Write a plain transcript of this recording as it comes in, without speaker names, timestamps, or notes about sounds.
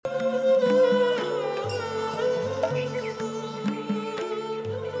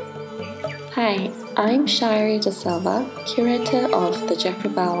Hi, I'm Shari De Silva, curator of the Geoffrey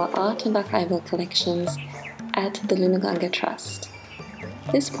Bawa Art and Archival Collections at the Lunuganga Trust.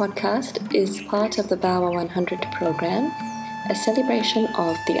 This podcast is part of the Bawa 100 program, a celebration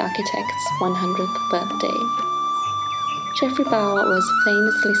of the architect's 100th birthday. Geoffrey Bawa was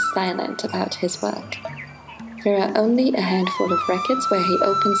famously silent about his work. There are only a handful of records where he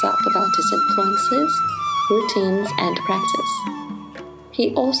opens up about his influences, routines, and practice.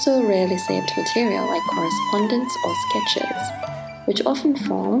 He also rarely saved material like correspondence or sketches, which often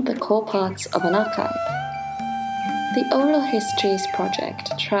form the core parts of an archive. The Oral Histories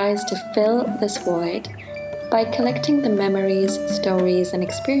Project tries to fill this void by collecting the memories, stories, and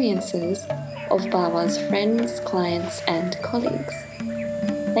experiences of Bawa's friends, clients, and colleagues.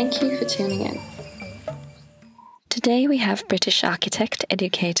 Thank you for tuning in. Today we have British architect,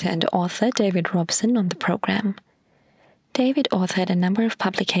 educator, and author David Robson on the program. David authored a number of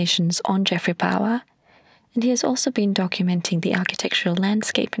publications on Geoffrey Bawa, and he has also been documenting the architectural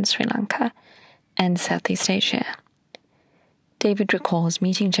landscape in Sri Lanka and Southeast Asia. David recalls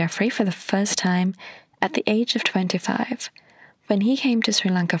meeting Geoffrey for the first time at the age of 25, when he came to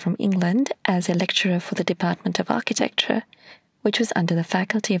Sri Lanka from England as a lecturer for the Department of Architecture, which was under the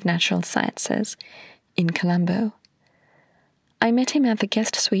Faculty of Natural Sciences in Colombo. I met him at the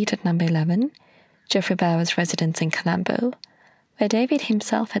guest suite at number 11, Geoffrey Bawa's residence in Colombo, where David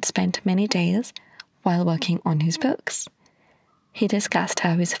himself had spent many days while working on his books. He discussed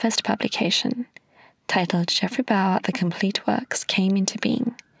how his first publication, titled Geoffrey Bawa The Complete Works, came into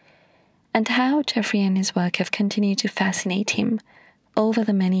being, and how Geoffrey and his work have continued to fascinate him over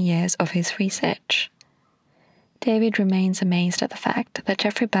the many years of his research. David remains amazed at the fact that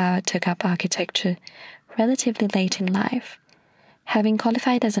Geoffrey Bawa took up architecture relatively late in life, having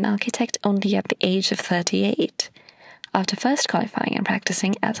qualified as an architect only at the age of 38, after first qualifying and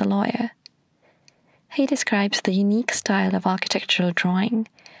practicing as a lawyer. He describes the unique style of architectural drawing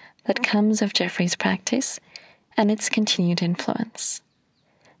that comes of Geoffrey's practice and its continued influence.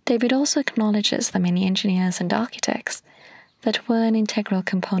 David also acknowledges the many engineers and architects that were an integral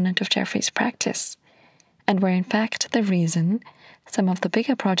component of Geoffrey's practice, and were in fact the reason some of the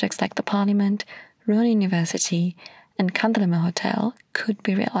bigger projects like the Parliament, Rowan University, and Kandalama Hotel could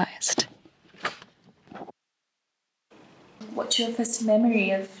be realised. What's your first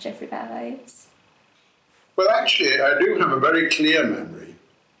memory of Geoffrey Bawa? Well, actually, I do have a very clear memory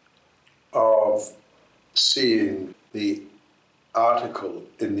of seeing the article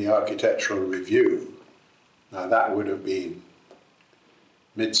in the Architectural Review. Now, that would have been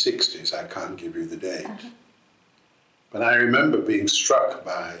mid-60s, I can't give you the date. But I remember being struck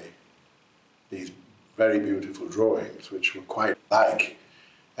by these very beautiful drawings, which were quite like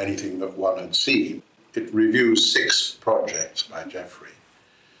anything that one had seen. It reviews 6 projects by Geoffrey.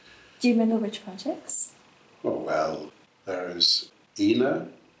 Do you remember which projects? Oh, well, there is Ina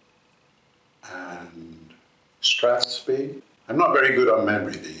and Strathspey. I'm not very good on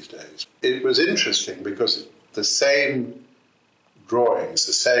memory these days. It was interesting because the same drawings,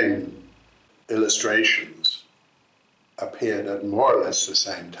 the same illustrations appeared at more or less the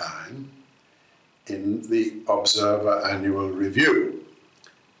same time in the Observer Annual Review.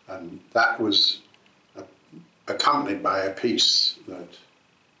 And that was accompanied by a piece that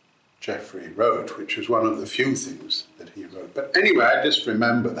Geoffrey wrote, which was one of the few things that he wrote. But anyway, I just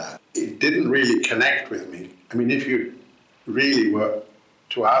remember that. It didn't really connect with me. I mean, if you really were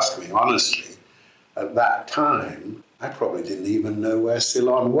to ask me honestly, at that time, I probably didn't even know where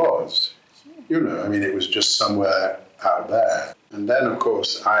Ceylon was. You know, I mean, it was just somewhere out there. And then, of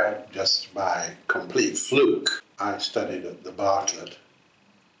course, just by complete fluke, I studied at the Bartlett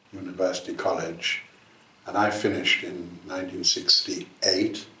University College, and I finished in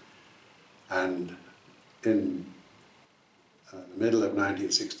 1968. And in the middle of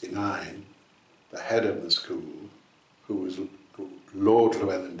 1969, the head of the school, who was Lord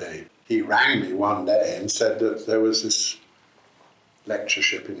Llewellyn-Davies, he rang me one day and said that there was this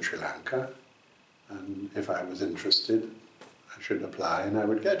lectureship in Sri Lanka, and if I was interested, I should apply and I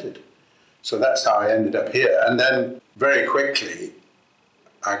would get it. So that's how I ended up here. And then very quickly,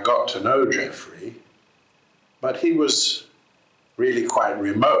 I got to know Geoffrey, but he was really quite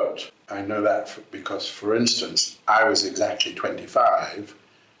remote. I know that because, for instance, I was exactly 25,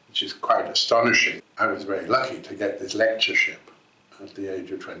 which is quite astonishing. I was very lucky to get this lectureship at the age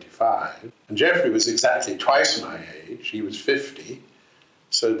of 25. And Geoffrey was exactly twice my age. He was 50,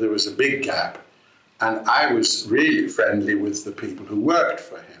 so there was a big gap. And I was really friendly with the people who worked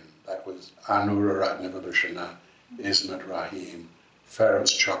for him. That was Anura Ratnavibhushan, Ismat Rahim,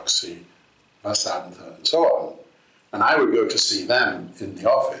 Feroz Choksi, Vasantha, and so on. And I would go to see them in the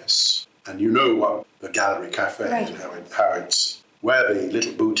office. And you know what the Gallery Cafe Right. is, how it's where the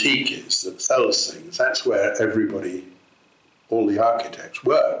little boutique is that sells things. That's where everybody, all the architects,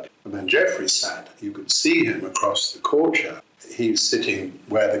 work. And then Geoffrey sat, you could see him across the courtyard. He's sitting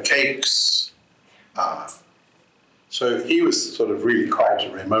where the cakes are. So he was sort of really quite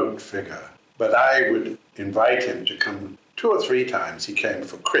a remote figure. But I would invite him to come 2 or 3 times. He came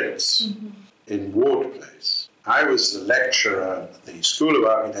for crits in Ward Place. I was the lecturer at the School of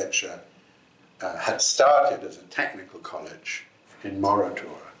Architecture, had started as a technical college in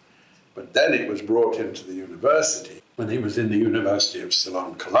Moratowa. But then it was brought into the university when he was in the University of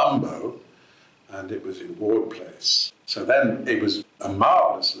Ceylon, Colombo, and it was in Ward Place. So then it was a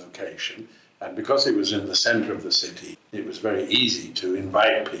marvellous location, and because it was in the centre of the city, it was very easy to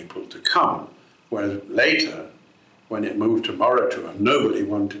invite people to come. Whereas later, when it moved to Moratowa, nobody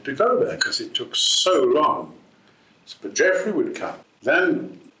wanted to go there because it took so long. But Geoffrey would come.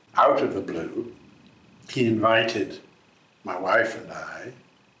 Then, out of the blue, he invited my wife and I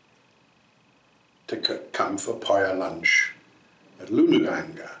to come for Poya lunch at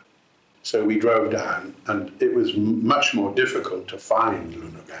Lunuganga. So we drove down, and it was much more difficult to find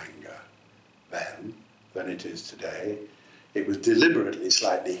Lunuganga then than it is today. It was deliberately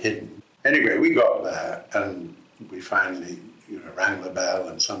slightly hidden. Anyway, we got there, and we finally rang the bell,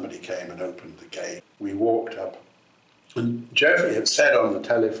 and somebody came and opened the gate. We walked up, and Geoffrey had said on the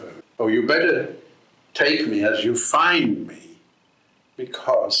telephone, "Oh, you better take me as you find me,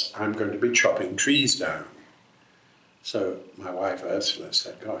 because I'm going to be chopping trees down." So my wife Ursula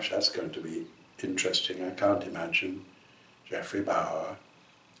said, "Gosh, that's going to be interesting. I can't imagine Geoffrey Bower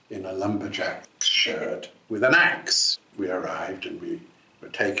in a lumberjack shirt with an axe." We arrived, and we were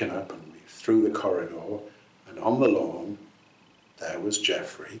taken up, and we through the corridor, and on the lawn there was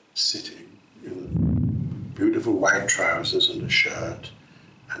Geoffrey sitting in beautiful white trousers and a shirt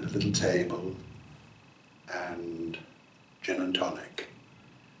and a little table and gin and tonic.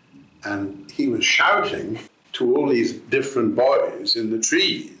 And he was shouting to all these different boys in the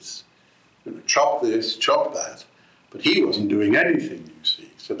trees, chop this, chop that. But he wasn't doing anything, you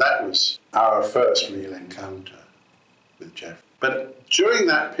see. So that was our first real encounter with Geoffrey. But during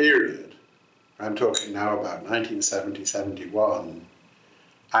that period, I'm talking now about 1970, 71,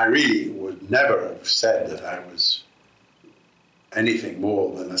 I really would never have said that I was anything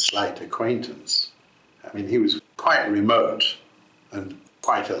more than a slight acquaintance. I mean, he was quite remote and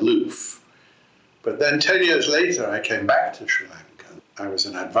quite aloof. But then 10 years later, I came back to Sri Lanka. I was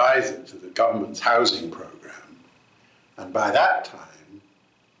an advisor to the government's housing program. And by that time,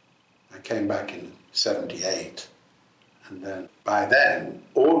 I came back in 78. And then, by then,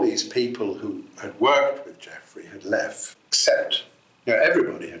 all these people who had worked with Geoffrey had left, except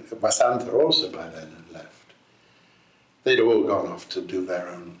everybody. Vasantha also by then had left. They'd all gone off to do their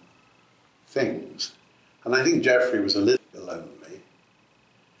own things. And I think Geoffrey was a little lonely.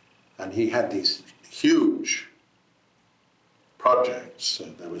 And he had these huge projects. So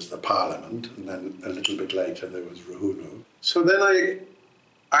there was the Parliament, and then a little bit later there was Ruhunu. So then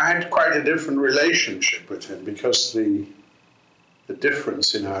I had quite a different relationship with him, because the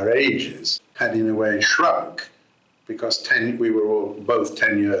difference in our ages had in a way shrunk, because we were all both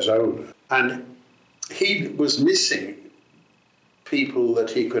 10 years older. And he was missing people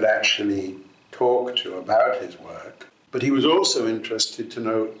that he could actually talk to about his work. But he was also interested to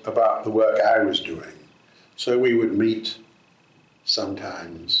know about the work I was doing. So we would meet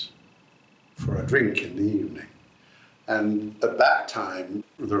sometimes for a drink in the evening. And at that time,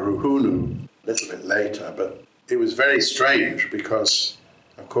 the Ruhunu, a little bit later, but it was very strange because,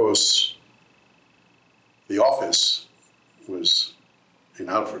 of course, the office was in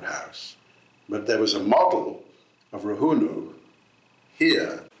Alfred House, but there was a model of Ruhunu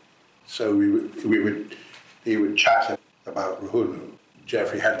here. So he would chat about Ruhunu.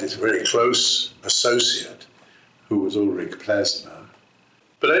 Geoffrey had this very close associate who was Ulrich Plesner.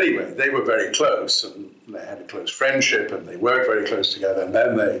 But anyway, they were very close, and they had a close friendship, and they worked very close together, and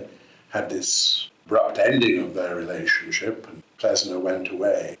then they had this abrupt ending of their relationship, and Plesner went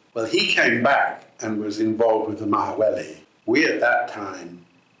away. Well, he came back and was involved with the Mahaweli. We, at that time,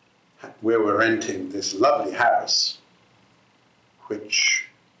 we were renting this lovely house, which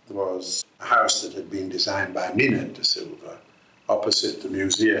was a house that had been designed by Minette de Silva, opposite the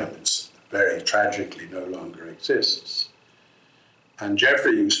museum. It very tragically no longer exists. And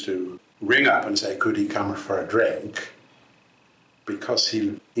Geoffrey used to ring up and say, could he come for a drink? Because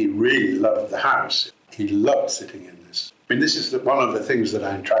he really loved the house. He loved sitting in this. I mean, this is one of the things that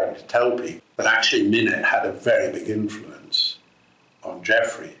I'm trying to tell people, that actually Minette had a very big influence on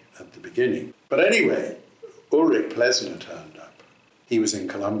Geoffrey at the beginning. But anyway, Ulrich Plesner turned up. He was in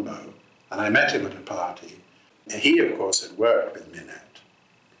Colombo, And I met him at a party. He, of course, had worked with Minette.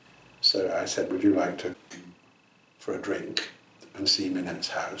 So I said, would you like to come for a drink and see Minette's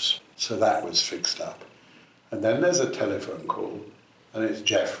house? So that was fixed up. And then there's a telephone call, and it's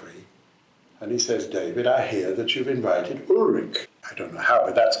Geoffrey. And he says, David, I hear that you've invited Ulrich. I don't know how,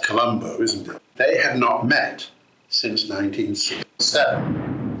 but that's Colombo, isn't it? They had not met since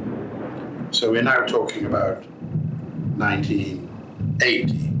 1967. So we're now talking about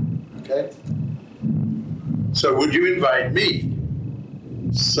 1980, okay? So would you invite me?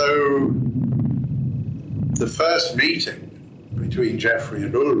 So the first meeting between Geoffrey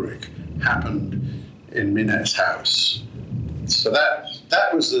and Ulrich happened in Minette's house. So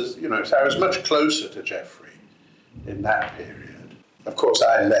that was, so I was much closer to Geoffrey in that period. Of course,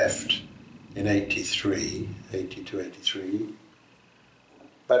 I left in 82, 83.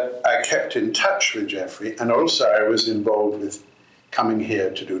 But I kept in touch with Geoffrey, and also I was involved with coming here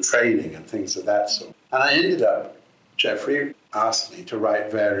to do training and things of that sort. And I ended up, Geoffrey asked me to write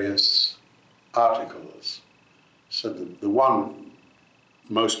various articles. So the one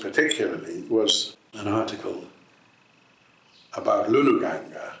most particularly was an article about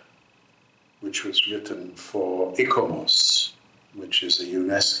Luluganga, which was written for ICOMOS, which is a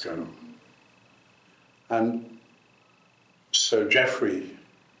UNESCO. And so Geoffrey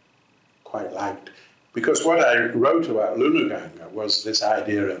quite liked, because what I wrote about Luluganga was this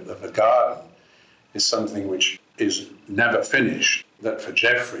idea of a garden is something which is never finished, that for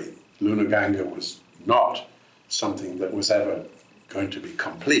Geoffrey, Luluganga was not something that was ever going to be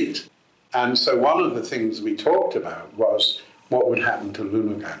complete. And so one of the things we talked about was what would happen to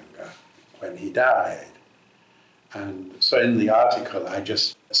Luluganga when he died. And so in the article, I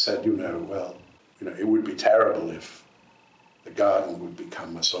just said, it would be terrible if the garden would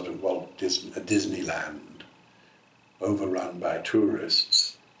become a sort of a Disneyland overrun by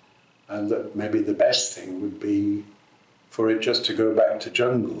tourists, and that maybe the best thing would be for it just to go back to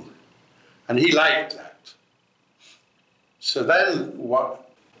jungle. And he liked that. So then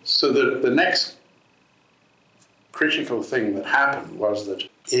the next critical thing that happened was that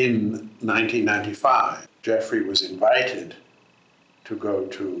in 1995, Geoffrey was invited to go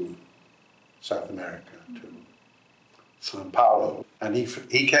to South America, to Sao Paulo, and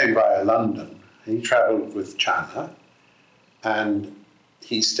he came via London. He travelled with Chana, and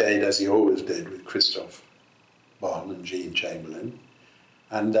he stayed, as he always did, with Christophe Bon and Jean Chamberlain,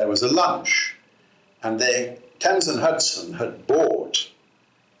 and there was a lunch, and Thames and Hudson had bought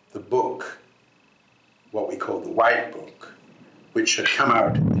the book, what we call the White Book, which had come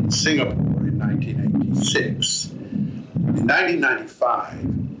out in Singapore in 1986. In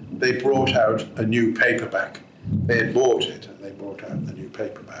 1995, they brought out a new paperback. They had bought it, and they brought out the new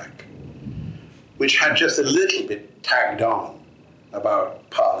paperback, which had just a little bit tagged on about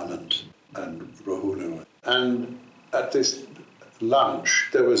Parliament and Rahulu. And at this lunch,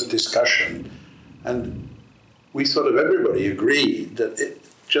 there was discussion, and everybody agreed that it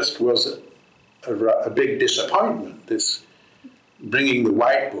just was a big disappointment, this bringing the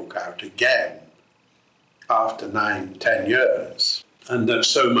White Book out again after 9-10 years, and that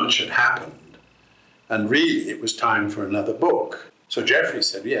so much had happened. And really, it was time for another book. So Geoffrey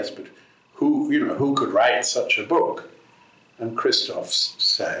said, yes, but who could write such a book? And Christophe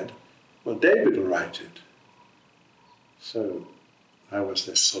said, well, David will write it. So there was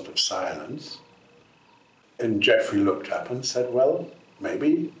this sort of silence. And Geoffrey looked up and said, well,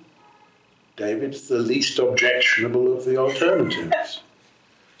 maybe David's the least objectionable of the alternatives.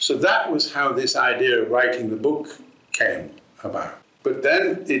 So that was how this idea of writing the book came about. But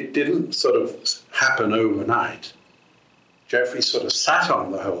then it didn't sort of happen overnight. Geoffrey sort of sat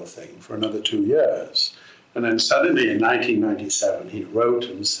on the whole thing for another 2 years. And then suddenly in 1997, he wrote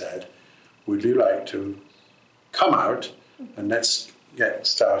and said, would you like to come out and let's get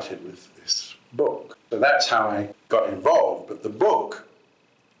started with this book? So that's how I got involved. But the book,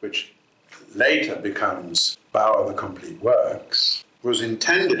 which later becomes Bauer the Complete Works, was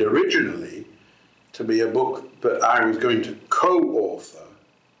intended originally to be a book that I was going to co-author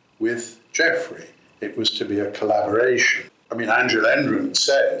with Geoffrey. It was to be a collaboration. I mean, Angel Endren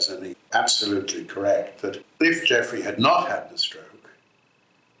says, and he's absolutely correct, that if Geoffrey had not had the stroke,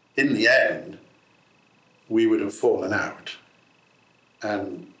 in the end, we would have fallen out.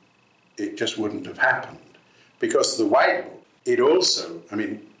 And it just wouldn't have happened. Because the White Book,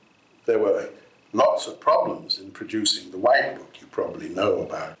 there were lots of problems in producing the White Book, you probably know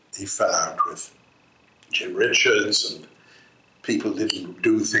about. He fell out with Jim Richards, and people didn't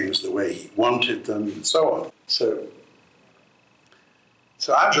do things the way he wanted them, and so on. So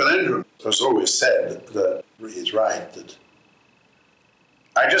Angel Endren has always said that he's right, that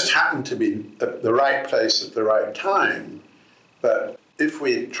I just happened to be at the right place at the right time. But if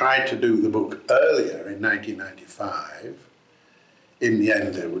we had tried to do the book earlier in 1995, in the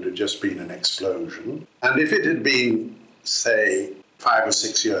end there would have just been an explosion. And if it had been, say, 5 or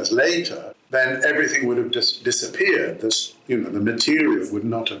 6 years later, then everything would have just disappeared. The material would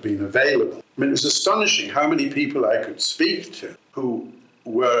not have been available. I mean, it was astonishing how many people I could speak to who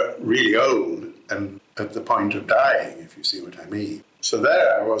were really old and at the point of dying, if you see what I mean. So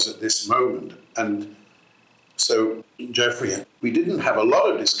there I was at this moment. And so, Geoffrey, we didn't have a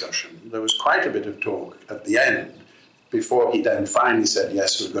lot of discussion. There was quite a bit of talk at the end before he then finally said,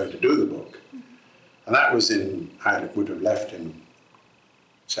 yes, we're going to do the book. And that was I would have left in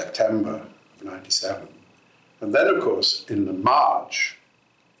September of 97. And then, of course, in the March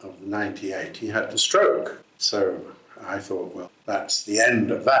of 98, he had the stroke. So I thought, well, that's the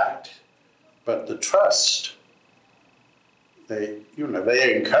end of that. But the Trust, they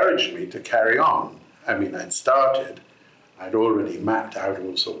encouraged me to carry on. I mean, I'd already mapped out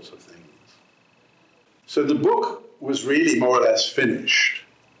all sorts of things. So the book was really more or less finished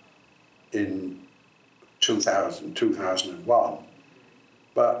in 2000, 2001.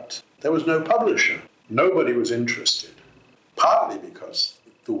 But there was no publisher. Nobody was interested. Partly because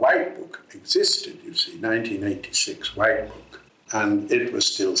the White Book existed, you see, 1986 White Book, and it was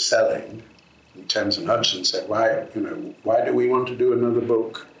still selling. And Thames and Hudson said, why do we want to do another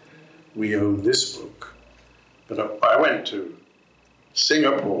book? We own this book. But I went to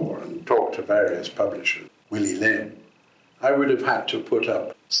Singapore and talked to various publishers, Willie Lim. I would have had to put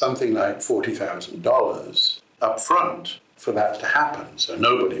up something like $40,000 up front for that to happen. So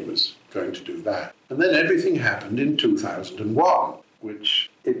nobody was going to do that. And then everything happened in 2001, which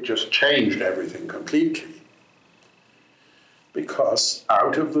it just changed everything completely. Because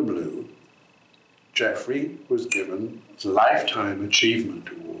out of the blue, Geoffrey was given a Lifetime Achievement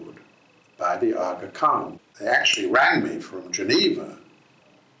Award by the Aga Khan. They actually rang me from Geneva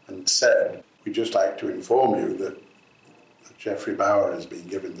and said, we'd just like to inform you that Geoffrey Bower has been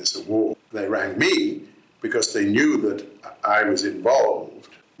given this award. They rang me because they knew that I was involved.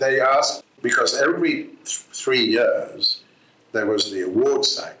 They asked, because every 3 years there was the award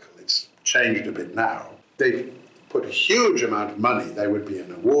cycle. It's changed a bit now. They put a huge amount of money. There would be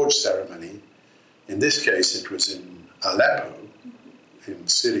an award ceremony. In this case, it was in Aleppo, in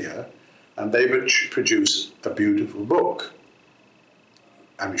Syria, and they would produce a beautiful book.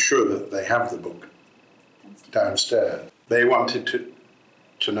 I'm sure that they have the book downstairs. They wanted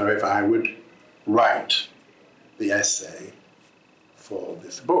to know if I would write the essay for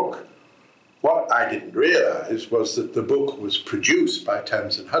this book. What I didn't realize was that the book was produced by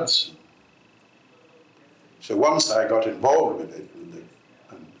Thames and Hudson. So once I got involved with it,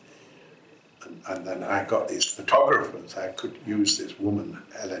 and then I got these photographers, I could use this woman,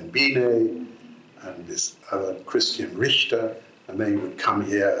 Helen Binet, and this other Christian Richter, and they would come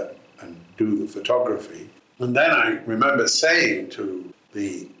here and do the photography. And then I remember saying to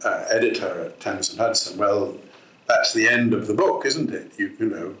the editor at Thames and Hudson, well, that's the end of the book, isn't it? You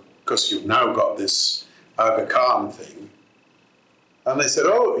know, because you've now got this Aga Khan thing. And he said,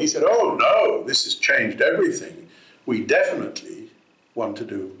 oh no, this has changed everything. We definitely want to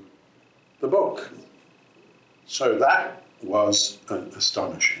do the book. So that was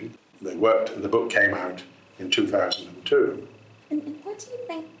astonishing. They worked, and the book came out in 2002. And what do you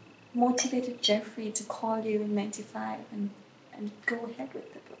think motivated Geoffrey to call you in 95 and go ahead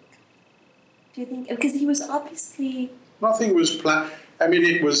with the book? Do you think, because he was obviously... Nothing was planned. I mean,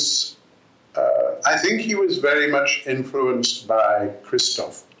 it was, I think he was very much influenced by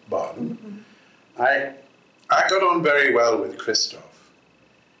Christoph Bonn. Mm-hmm. I got on very well with Christoph,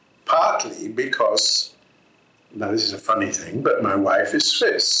 partly because, now this is a funny thing, but my wife is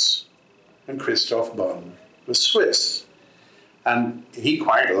Swiss, and Christoph Bonn was Swiss. And he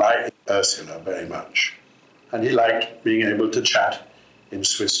quite liked Ursula very much. And he liked being able to chat in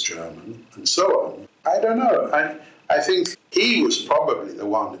Swiss German and so on. I don't know. I think he was probably the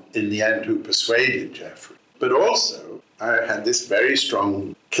one in the end who persuaded Geoffrey. But also, I had this very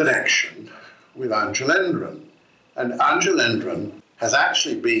strong connection with Angel Endren. And Angel Endren has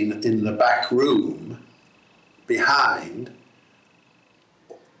actually been in the back room behind,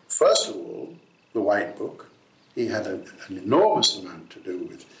 first of all, the White Book. He had an enormous amount to do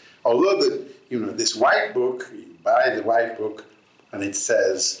with. Although this White Book, you buy the White Book, and it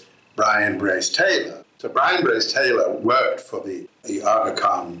says Brian Brace Taylor. So Brian Brace Taylor worked for the Aga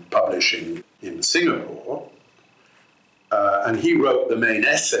Khan Publishing in Singapore, and he wrote the main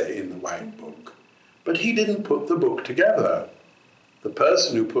essay in the White Book, but he didn't put the book together. The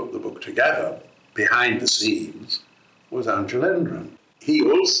person who put the book together, behind the scenes, was Angel Endren. he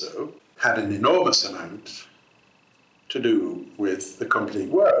also had an enormous amount to do with the complete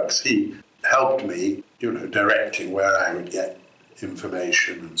works. He helped me, directing where I would get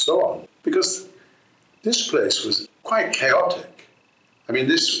information and so on. Because this place was quite chaotic. I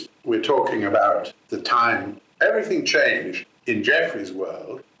mean, we're talking about the time everything changed in Geoffrey's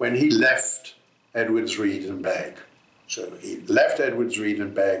world when he left Edwards, Reed and Begg. So he left Edwards, Reed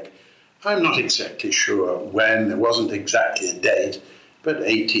and Begg. I'm not exactly sure when, there wasn't exactly a date, but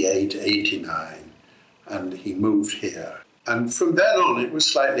 88, 89, and he moved here. And from then on, it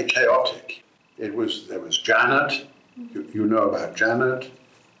was slightly chaotic. There was Janet, you know about Janet,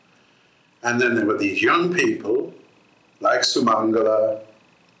 and then there were these young people, like Sumangala,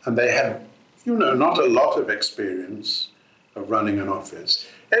 and they had, not a lot of experience of running an office.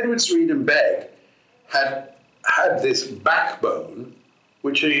 Edwards, Reed and Begg had this backbone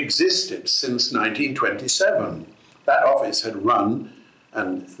which had existed since 1927. That office had run,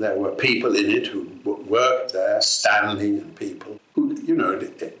 and there were people in it who worked there, Stanley and people, who, Do you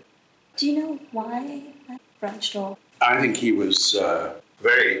know why that branched off? I think he was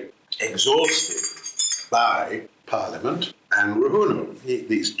very exhausted by Parliament and Ruhunu.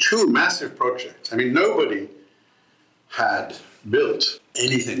 These two massive projects. I mean, nobody had built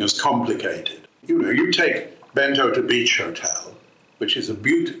anything as complicated. You take Bentota Beach Hotel, which is a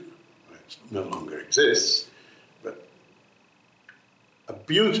beauty, it no longer exists, but a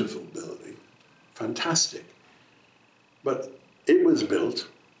beautiful building, fantastic. But it was built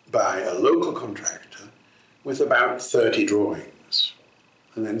by a local contractor with about 30 drawings.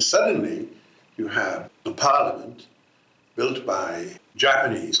 And then suddenly you have a parliament built by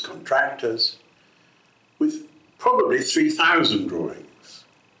Japanese contractors with probably 3,000 drawings.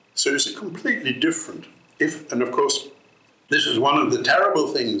 So it's a completely different, and of course, this is one of the terrible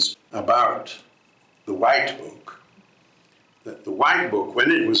things about the White Book, that the White Book,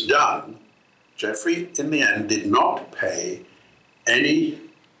 when it was done, Geoffrey, in the end, did not pay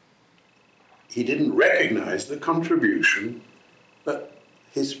he didn't recognize the contribution that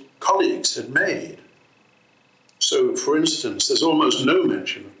his colleagues had made. So, for instance, there's almost no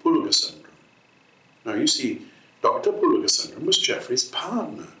mention of Pulugasundram. Now, you see, Dr. Pulugasundram was Geoffrey's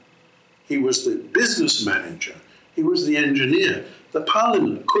partner. He was the business manager. He was the engineer. The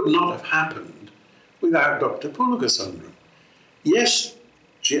Parliament could not have happened without Dr. Pulugasundram. Yes,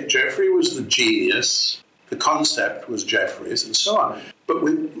 Geoffrey was the genius, the concept was Geoffrey's, and so on. But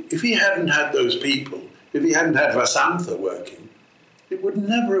if he hadn't had those people, if he hadn't had Vasantha working, it would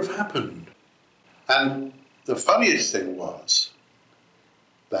never have happened. And the funniest thing was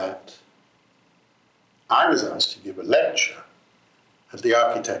that I was asked to give a lecture at the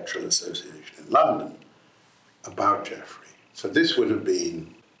Architectural Association in London about Geoffrey. So this would have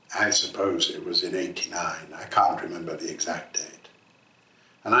been, I suppose it was in 89, I can't remember the exact date.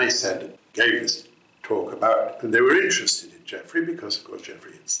 And I gave this talk about, and they were interested in Geoffrey because, of course,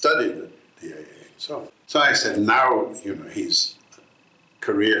 Geoffrey had studied at the AA and so on. So I said, now, his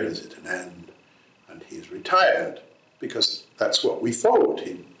career is at an end and he's retired, because that's what we thought.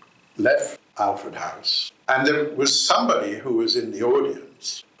 He left Alfred House. And there was somebody who was in the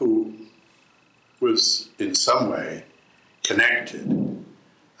audience who was in some way connected.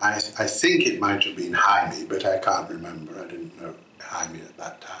 I think it might have been Jaime, but I can't remember. I didn't know Jaime at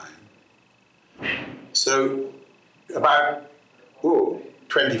that time. So about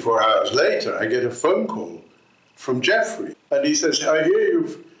 24 hours later, I get a phone call from Geoffrey. And he says, I hear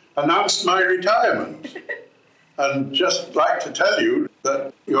you've announced my retirement. And just like to tell you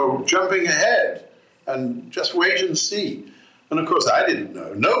that you're jumping ahead and just wait and see. And of course, I didn't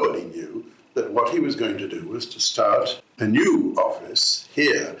know. Nobody knew that what he was going to do was to start a new office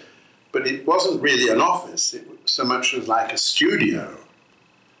here. But it wasn't really an office. It was so much as like a studio.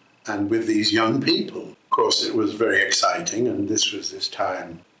 And with these young people. Of course, it was very exciting. And this was this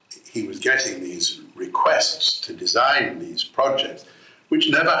time he was getting these requests to design these projects, which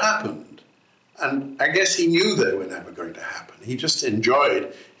never happened. And I guess he knew they were never going to happen. He just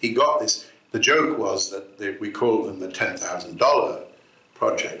enjoyed, he got this. The joke was that we called them the $10,000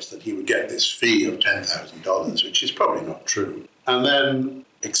 projects, that he would get this fee of $10,000, which is probably not true. And then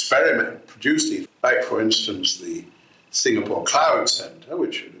produce these, like for instance, the Singapore Cloud Centre,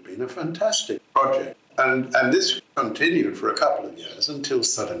 which would have been a fantastic project. And this continued for a couple of years until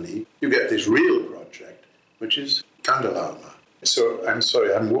suddenly you get this real project, which is Kandalama. So I'm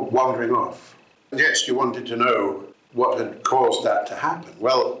sorry, I'm wandering off. Yes, you wanted to know what had caused that to happen.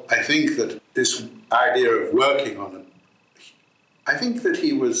 Well, I think that this idea of working on it, I think that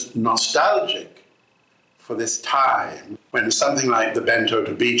he was nostalgic for this time when something like the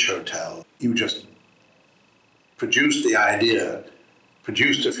Bentota Beach Hotel, you just produced the idea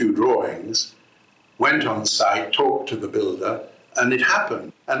produced a few drawings, went on site, talked to the builder, and it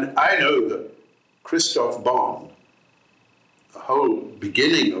happened. And I know that Christophe Bon, the whole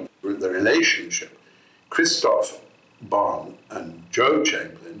beginning of the relationship, Christophe Bon and Joe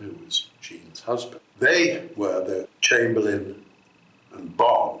Chamberlain, who was Jean's husband, they were the Chamberlain and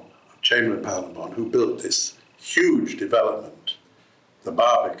Bon, Chamberlain, Powell and Bon, who built this huge development, the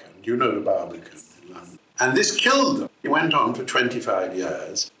Barbican. Do you know the Barbican in London? And this killed them. It went on for 25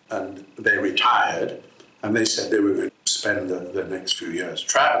 years, and they retired, and they said they were going to spend the next few years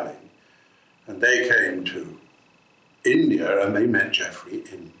traveling. And they came to India, and they met Geoffrey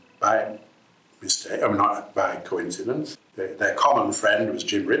by mistake, not by coincidence. Their common friend was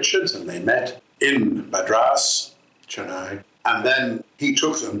Jim Richards, and they met in Madras, Chennai. And then he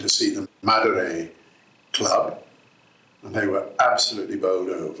took them to see the Madurai Club, and they were absolutely bowled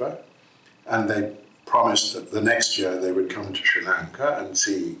over. And they promised that the next year they would come to Sri Lanka and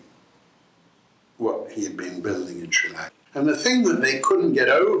see what he had been building in Sri Lanka. And the thing that they couldn't get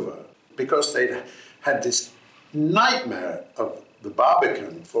over, because they'd had this nightmare of the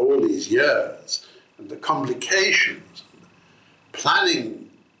Barbican for all these years, and the complications, and planning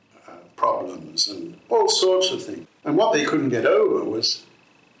problems, and all sorts of things. And what they couldn't get over was,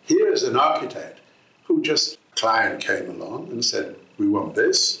 here's an architect who just, a client came along and said, we want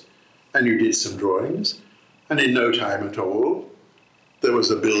this, and you did some drawings, and in no time at all, there was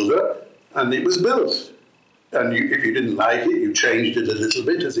a builder, and it was built. And if you didn't like it, you changed it a little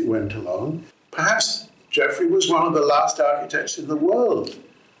bit as it went along. Perhaps Geoffrey was one of the last architects in the world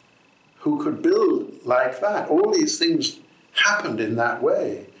who could build like that. All these things happened in that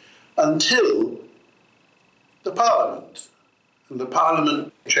way until the Parliament. And the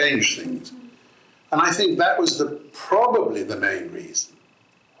Parliament changed things. And I think that was probably the main reason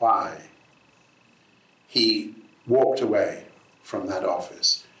why he walked away from that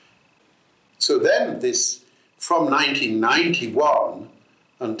office. So then from 1991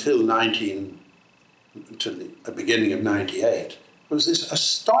 until the beginning of 98, was this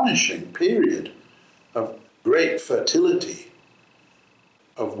astonishing period of great fertility,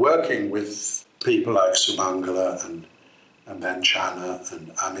 of working with people like Subangala and then Channa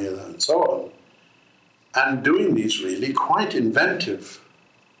and Amila and so on, and doing these really quite inventive.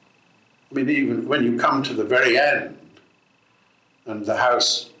 I mean, even when you come to the very end, and the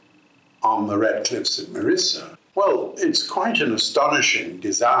house on the Red Cliffs at Marissa, well, it's quite an astonishing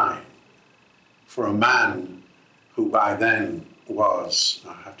design for a man who by then was,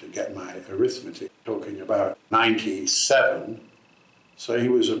 I have to get my arithmetic, talking about 97, so he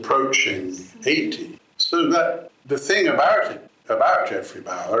was approaching 80. So that the thing about Geoffrey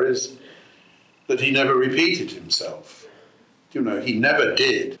Bower is that he never repeated himself. You know, he never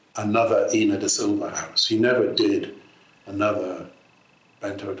did another Ina da Silva house. He never did another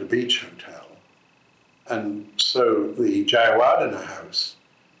Bento de Beach Hotel. And so the Jayawardena house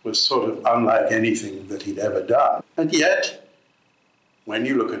was sort of unlike anything that he'd ever done. And yet, when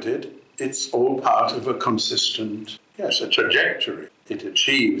you look at it, it's all part of a consistent, a trajectory. It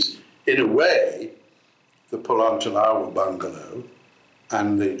achieves, in a way, the Pulantalawa bungalow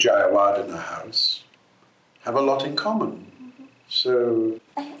and the Jayawardena house have a lot in common. Mm-hmm. So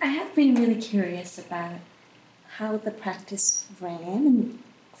I have been really curious about how the practice ran, and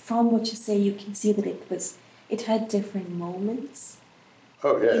from what you say, you can see that it had different moments.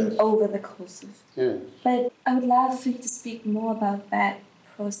 Oh, yes. Over the course of. Yes. But I would love for you to speak more about that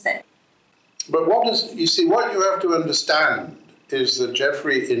process. But what you have to understand is that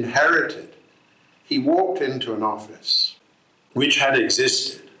Geoffrey inherited. He walked into an office which had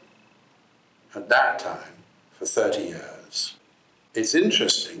existed at that time for 30 years. It's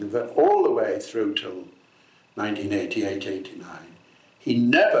interesting that all the way through till 1988-89, he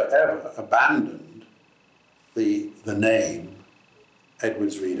never ever abandoned the name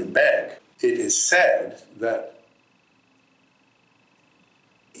Edwards, Reed and Begg. It is said that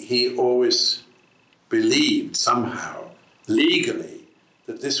he always believed somehow, legally,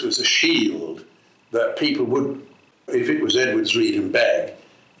 that this was a shield that people would, if it was Edwards, Reed and Begg,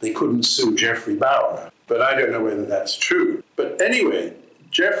 they couldn't sue Geoffrey Bower. But I don't know whether that's true. But anyway,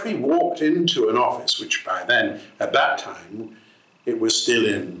 Geoffrey walked into an office, which by then, at that time, it was still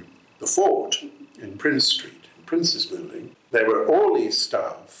in the Fort, in Prince Street, in Prince's Building. There were all these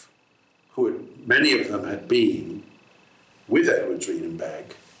staff many of them had been with Edwards, Reed and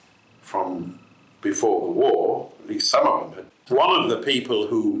Begg from before the war, at least some of them had. One of the people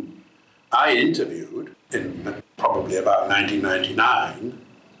who I interviewed in probably about 1999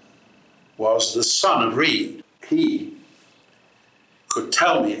 was the son of Reed. He could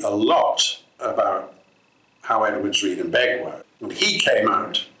tell me a lot about how Edwards, Reed and Begg worked. when he came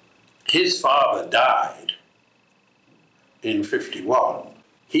out, his father died in 51.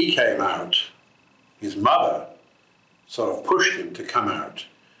 He came out, his mother sort of pushed him to come out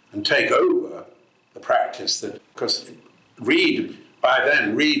and take over the practice that, because Reed, by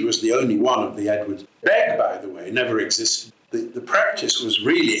then, Reed was the only one of the Edwards. Begg, by the way, never existed. The practice was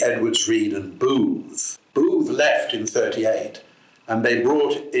really Edwards, Reed and Booth. Booth left in 38, and they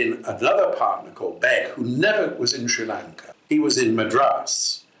brought in another partner called Begg, who never was in Sri Lanka. He was in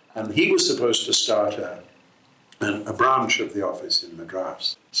Madras, and he was supposed to start a branch of the office in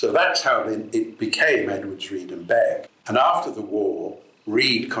Madras. So that's how it became Edwards, Reed and Begg. And after the war,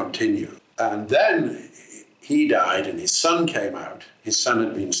 Reed continued. And then he died and his son came out. His son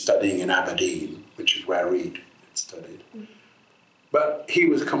had been studying in Aberdeen, which is where Reed had studied. But he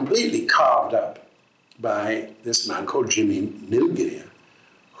was completely carved up by this man called Jimmy Nilgiri,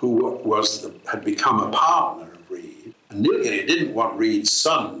 who had become a partner of Reed. And Nilgiri didn't want Reed's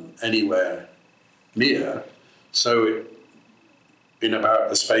son anywhere near, so in about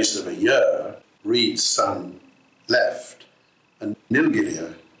the space of a year, Reed's son left and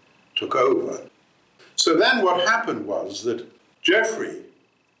Nilgiri took over. So then what happened was that Geoffrey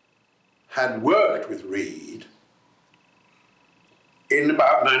had worked with Reed in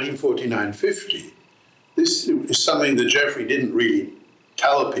about 1949-50. This is something that Geoffrey didn't really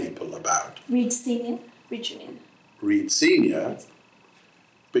tell people about. Reed Senior? Reed Senior,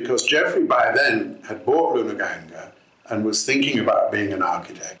 because Geoffrey by then had bought Lunaganga and was thinking about being an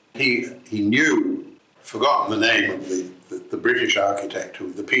architect. He knew, forgotten the name of the British architect,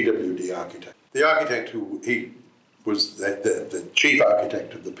 the PWD architect. The architect he was the chief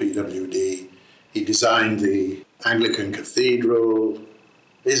architect of the PWD. He designed the Anglican Cathedral.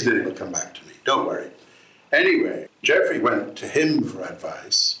 His name will come back to me, don't worry. Anyway, Geoffrey went to him for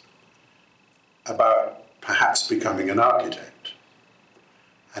advice about perhaps becoming an architect.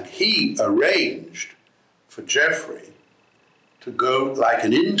 And he arranged for Geoffrey to go like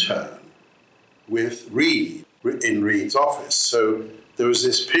an intern with Reed in Reed's office. So there was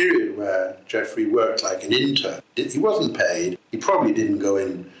this period where Geoffrey worked like an intern. He wasn't paid. He probably didn't go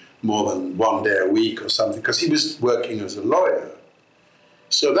in more than one day a week or something because he was working as a lawyer.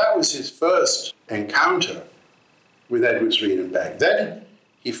 So that was his first encounter with Edwards, Reed and Begg. Then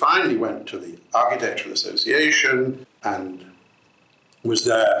he finally went to the Architectural Association and was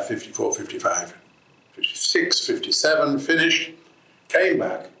there 54, 55, 56, 57, finished, came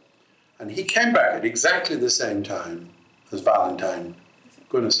back. And he came back at exactly the same time as Valentine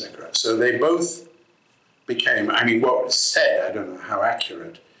Gunasekara. So they both became, what was said, I don't know how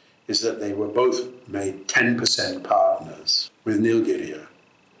accurate, is that they were both made 10% partners with Nilgiri.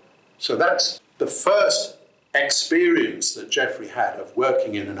 So that's the first experience that Geoffrey had of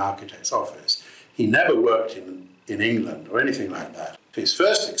working in an architect's office. He never worked in England or anything like that. His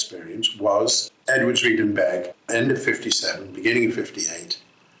first experience was Edwards, Reed and Begg, end of 57, beginning of 58,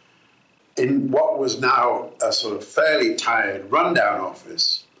 in what was now a sort of fairly tired, rundown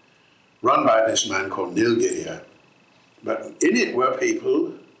office run by this man called Nilgiri. But in it were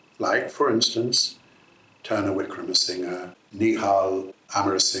people like, for instance, Turner Wickramasinghe, Nihal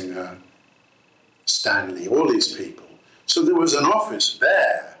Amarasinghe, Stanley, all these people. So there was an office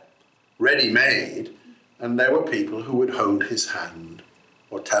there, ready-made, and there were people who would hold his hand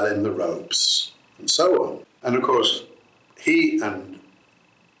or tell him the ropes and so on. And of course, he and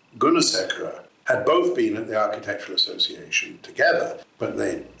Gunasekara had both been at the Architectural Association together, but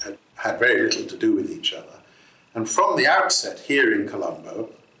they had very little to do with each other. And from the outset here in Colombo,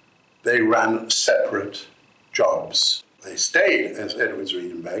 they ran separate jobs. They stayed as Edwards,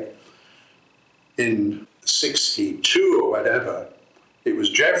 Reed and Begg. In 62 or whatever, it was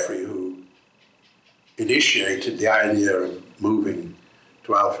Geoffrey who initiated the idea of moving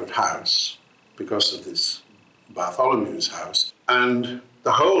to Alfred House because of this Bartholomew's house. And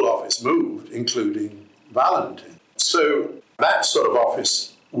the whole office moved, including Valentine. So that sort of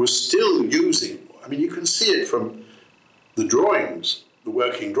office was still using, you can see it from the drawings, the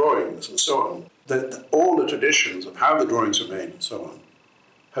working drawings and so on, that all the traditions of how the drawings were made and so on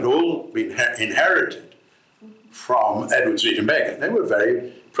had all been inherited from Edwards, Reed and Begg. And they were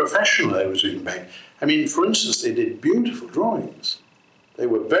very professional, Edwards, Reed and Begg. For instance, they did beautiful drawings. They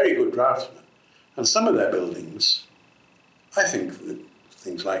were very good draftsmen. And some of their buildings, I think that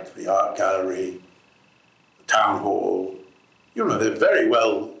things like the art gallery, the town hall, they're very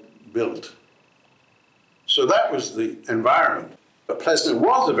well built. So that was the environment. But Plessner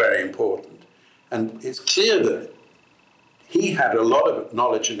was very important. And it's clear that he had a lot of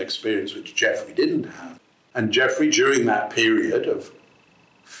knowledge and experience which Geoffrey didn't have. And Geoffrey, during that period of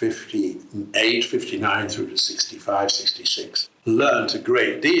 58, 59 through to 65, 66, learnt a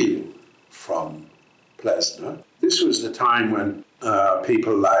great deal from Plessner. This was the time when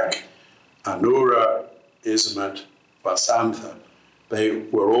people like Anura, Ismet, Vasantha, they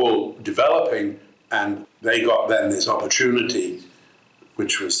were all developing, and they got then this opportunity,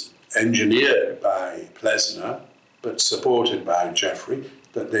 which was engineered by Plessner, but supported by Geoffrey,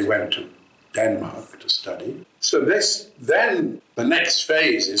 that they went to Denmark to study. So then the next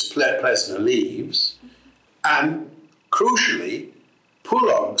phase is Plessner leaves, and crucially,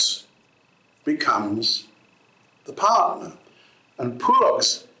 Pullogs becomes the partner, and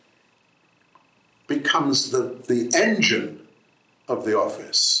Pullogs becomes the engine of the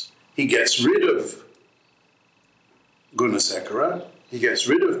office. He gets rid of Gunnarsekera, he gets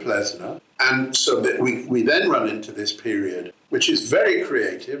rid of Plessner, and so that we then run into this period, which is very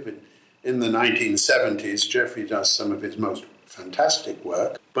creative. In the 1970s, Geoffrey does some of his most fantastic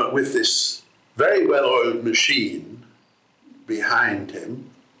work, but with this very well-oiled machine behind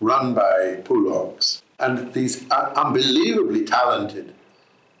him, run by Pullogs, and these unbelievably talented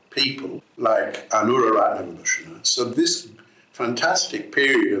people like Anura Ratnabhushan. So this fantastic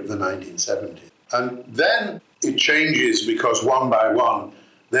period of the 1970s. And then it changes because one by one,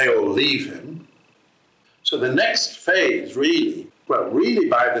 they all leave him. So the next phase really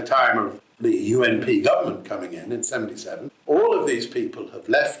by the time of the UNP government coming in 77, all of these people have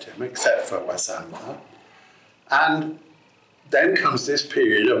left him except for Vasantha. And then comes this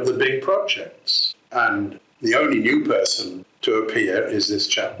period of the big projects. And the only new person to appear is this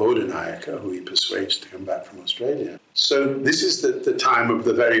chap Bodenayker, who he persuades to come back from Australia. So this is the time of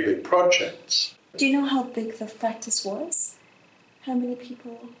the very big projects. Do you know how big the practice was? How many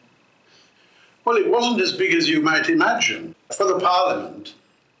people? Well, it wasn't as big as you might imagine. For the Parliament,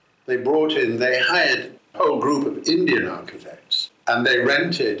 they hired a whole group of Indian architects, and they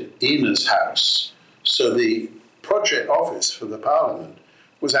rented Ina's house. So the project office for the Parliament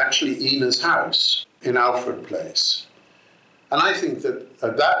was actually Ina's house in Alfred Place. And I think that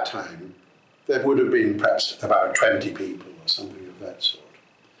at that time, there would have been perhaps about 20 people or something of that sort.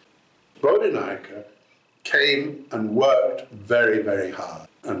 Bodenayker came and worked very, very hard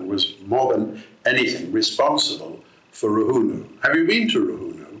and was more than anything responsible for Ruhunu. Have you been to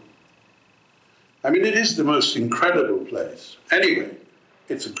Ruhunu? I mean, it is the most incredible place. Anyway,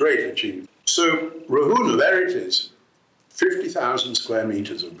 it's a great achievement. So Ruhunu, there it is, 50,000 square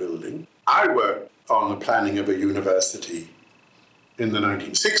meters of building. I worked on the planning of a university in the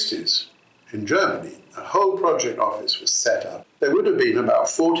 1960s in Germany. A whole project office was set up. There would have been about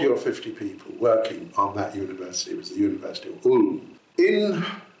 40 or 50 people working on that university. It was the University of Ulm. In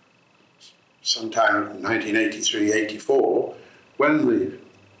sometime in 1983, 84, when the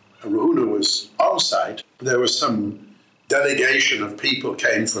Ruhunu was on site, there was some delegation of people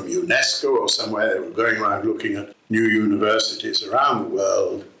came from UNESCO or somewhere. They were going around looking at new universities around the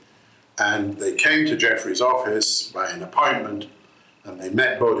world, and they came to Geoffrey's office by an appointment, and they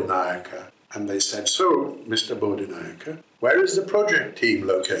met Bodenayker, and they said, "So, Mr. Bodenayker, where is the project team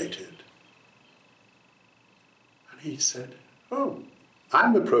located?" And he said, "Oh,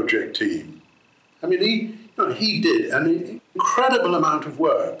 I'm the project team." I mean, he did an incredible amount of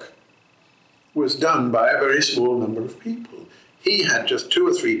work was done by a very small number of people. He had just 2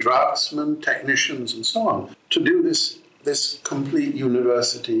 or 3 draftsmen, technicians, and so on to do this complete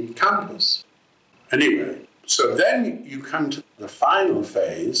university campus. Anyway, so then you come to the final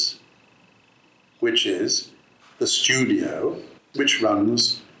phase, which is the studio, which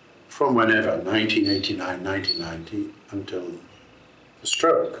runs from whenever, 1989, 1990, until the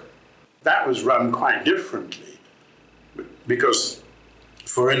stroke. That was run quite differently because,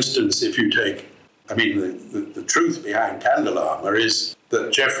 for instance, if you take, the truth behind Candelabra is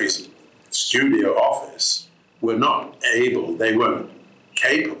that Geoffrey's studio office they weren't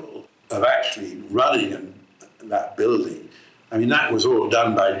capable of actually running that building. I mean, that was all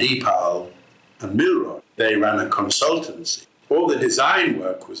done by Deepal and Milroy. They ran a consultancy. All the design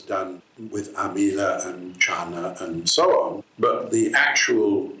work was done with Amila and Chana and so on, but the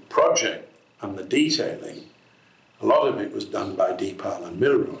actual project and the detailing, a lot of it was done by Deepal and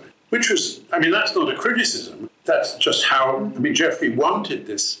Milroy, which was, that's not a criticism. That's just how, Geoffrey wanted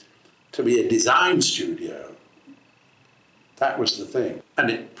this to be a design studio. That was the thing. And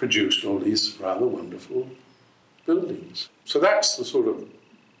it produced all these rather wonderful buildings. So that's the sort of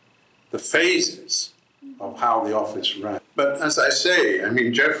the phases of how the office ran. But as I say,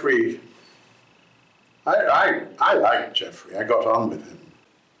 Geoffrey, I liked Geoffrey. I got on with him.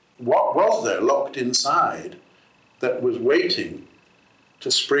 What was there locked inside that was waiting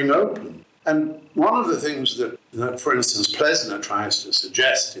to spring open? And one of the things that that, for instance, Plesner tries to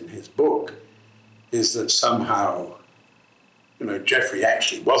suggest in his book is that somehow, Geoffrey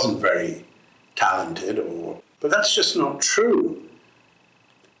actually wasn't very talented, but that's just not true.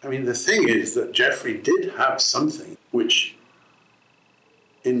 I mean, the thing is that Geoffrey did have something which,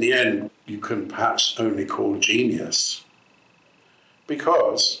 in the end, you can perhaps only call genius,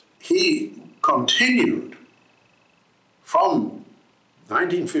 because he continued from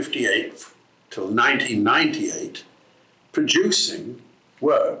 1958 till 1998 producing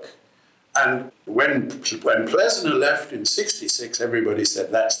work. And when Plesner left in 1966, everybody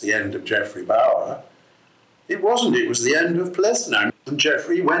said that's the end of Geoffrey Bower. It wasn't. It was the end of Plesner. And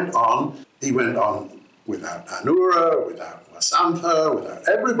Geoffrey went on. He went on without Anura, without Vasantha, without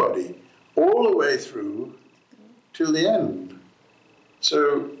everybody, all the way through till the end.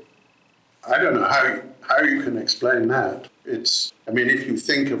 So I don't know how you can explain that. If you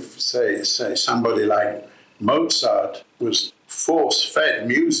think of, say somebody like Mozart was force-fed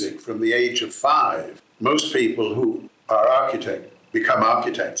music from the age of 5. Most people who are become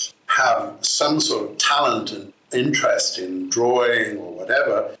architects, have some sort of talent and interest in drawing or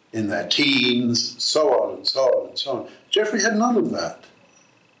whatever in their teens, so on and so on and so on. Geoffrey had none of that.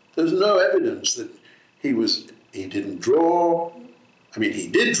 There's no evidence that he didn't draw. He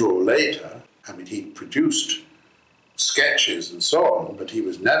did draw later. He produced sketches and so on, but he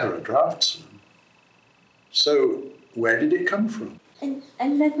was never a draftsman. So where did it come from?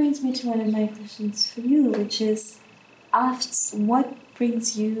 And that brings me to one of my questions for you, which is, what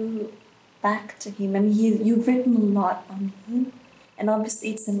brings you back to him? You've written a lot on him, and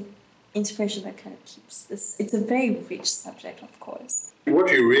obviously it's an inspiration that kind of keeps. It's a very rich subject, of course.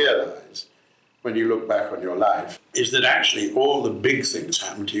 What you realize when you look back on your life is that actually all the big things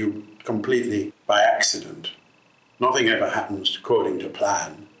happened to you completely by accident. Nothing ever happens according to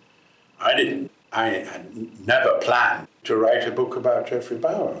plan. I had never planned to write a book about Geoffrey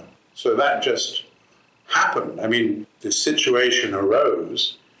Bower. So that just happened. The situation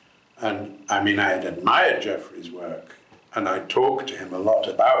arose, and I had admired Geoffrey's work, and I talked to him a lot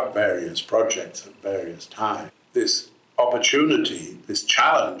about various projects at various times. This opportunity, this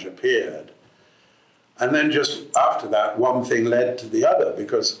challenge appeared, and then just after that, one thing led to the other,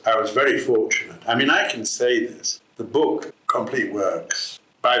 because I was very fortunate. I can say this. The book, Complete Works,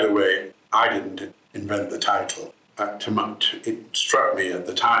 by the way, I didn't invent the title. It struck me at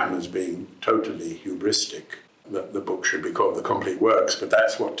the time as being totally hubristic that the book should be called The Complete Works, but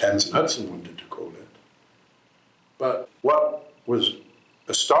that's what Thames & Hudson wanted to call it. But what was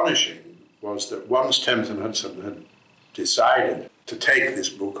astonishing was that once Thames & Hudson had decided to take this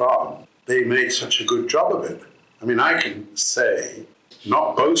book on, they made such a good job of it. I can say,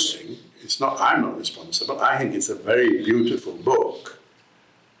 not boasting, I'm not responsible, I think it's a very beautiful book,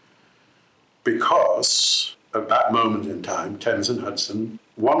 because at that moment in time, Thames & Hudson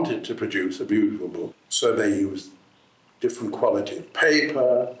wanted to produce a beautiful book. So they used different quality of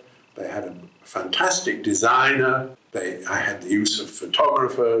paper. They had a fantastic designer. I had the use of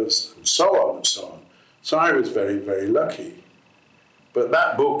photographers, and so on and so on. So I was very, very lucky. But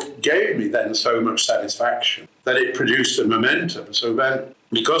that book gave me then so much satisfaction that it produced a momentum. So then,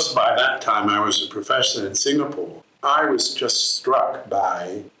 because by that time I was a professor in Singapore, I was just struck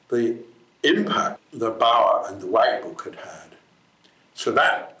by the impact the Bower and the White Book had had. So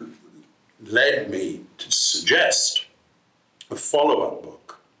that led me to suggest a follow-up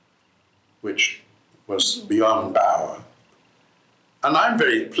book, which was Beyond Bower. And I'm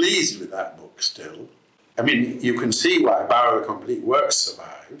very pleased with that book still. You can see why Bower the Complete Works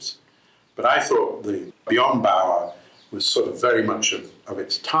survives, but I thought the Beyond Bower was sort of very much of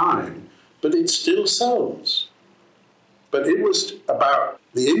its time, but it still sells. But it was about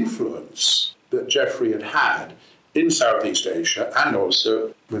the influence that Geoffrey had had in Southeast Asia and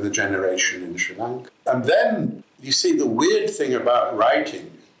also with a generation in Sri Lanka. And then, you see, the weird thing about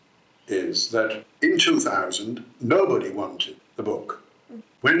writing is that in 2000, nobody wanted the book.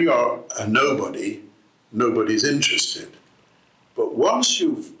 When you're a nobody, nobody's interested. But once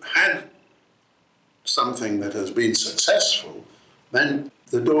you've had something that has been successful, then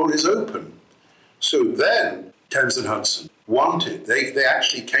the door is open. So then Thames & Hudson wanted, they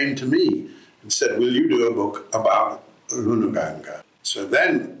actually came to me and said, will you do a book about Lunuganga? So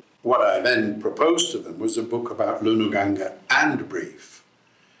then what I then proposed to them was a book about Lunuganga and Brief,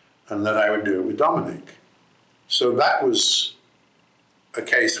 and that I would do it with Dominic. So that was a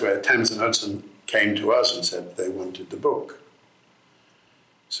case where Thames & Hudson came to us and said they wanted the book.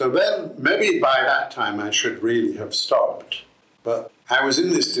 So then, maybe by that time I should really have stopped. But I was in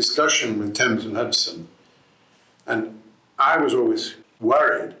this discussion with Thames & Hudson, and I was always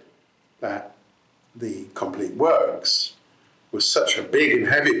worried that the complete works was such a big and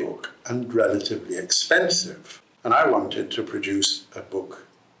heavy book and relatively expensive. And I wanted to produce a book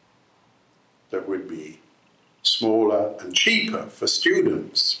that would be smaller and cheaper for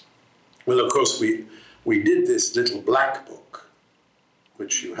students. Well, of course, we did this little black book,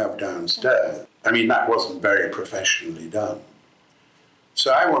 which you have downstairs. I mean, that wasn't very professionally done.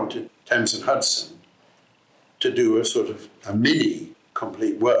 So I wanted Thames and Hudson to do a sort of a mini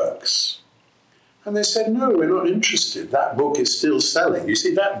complete works. And they said, no, we're not interested. That book is still selling. You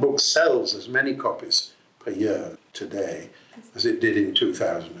see, that book sells as many copies per year today as it did in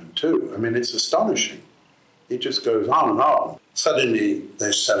 2002. I mean, it's astonishing. It just goes on and on. Suddenly,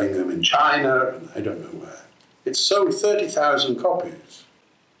 they're selling them in China, and I don't know where. It sold 30,000 copies.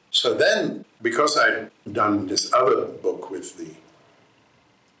 So then, because I'd done this other book with the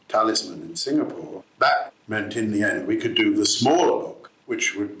Talisman in Singapore, that meant in the end we could do the smaller book,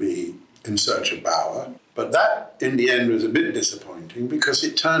 which would be In Search of Bauer. But that, in the end, was a bit disappointing because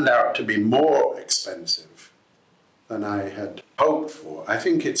it turned out to be more expensive than I had hoped for. I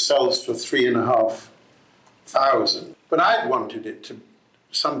think it sells for 3,500. But I'd wanted it to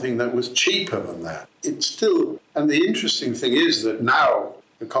something that was cheaper than that. It's still, and the interesting thing is that now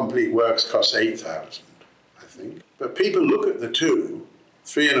the complete works cost 8,000, I think. But people look at the two,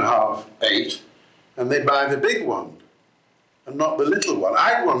 3.5, 8, and they buy the big one and not the little one.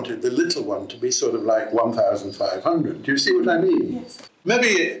 I wanted the little one to be sort of like 1,500. Do you see what I mean? Yes.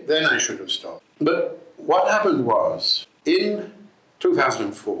 Maybe then I should have stopped. But what happened was, in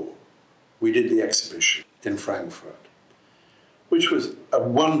 2004, we did the exhibition in Frankfurt, which was a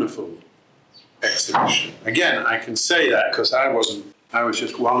wonderful exhibition. Again, I can say that because I was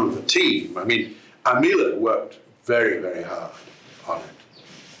just one of the team. I mean, Amila worked very, very hard on it.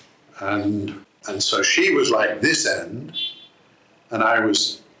 And so she was like this end, and I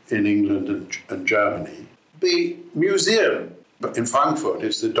was in England and Germany. The museum in Frankfurt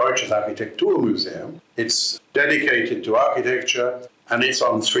is the Deutsches Architekturmuseum. It's dedicated to architecture, and it's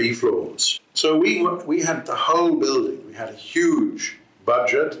on 3 floors. So we had the whole building. We had a huge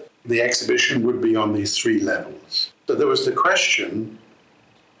budget. The exhibition would be on these 3 levels. So there was the question,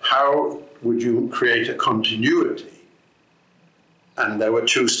 how would you create a continuity? And there were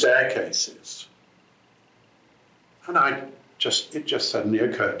 2 staircases. And it just suddenly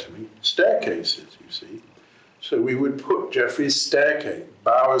occurred to me, staircases, you see. So we would put Geoffrey's staircase,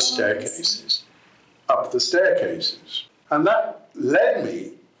 Bauer's staircases, up the staircases. And that led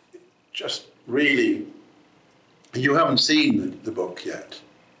me just really, you haven't seen the book yet.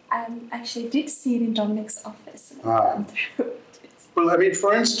 I actually did see it in Dominic's office. And I went through it. Well, I mean,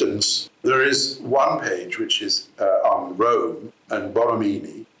 for instance, there is one page which is on Rome and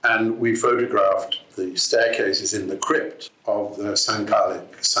Borromini, and we photographed the staircases in the crypt of the San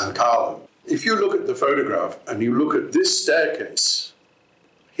Carlo. If you look at the photograph and you look at this staircase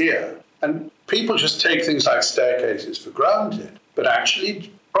here, and people just take things like staircases for granted, but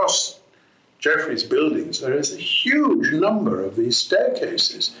actually across Geoffrey's buildings there is a huge number of these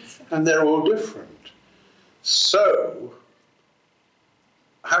staircases, and they're all different. So,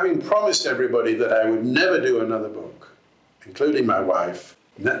 having promised everybody that I would never do another book, including my wife,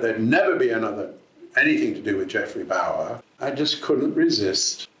 there'd never be anything to do with Geoffrey Bauer, I just couldn't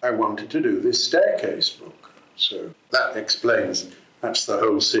resist. I wanted to do this staircase book. So that explains, that's the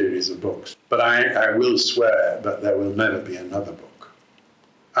whole series of books. But I will swear that there will never be another book.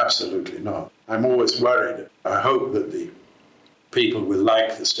 Absolutely not. I'm always worried. I hope that the people will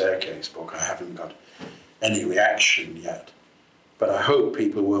like the staircase book. I haven't got any reaction yet. But I hope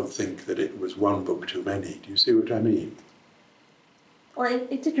people won't think that it was one book too many. Do you see what I mean? Well,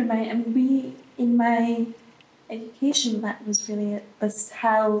 it did remind me, in my education, that was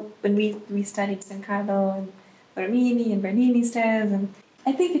how, when we studied San Carlo and Borromini and Bernini stairs, and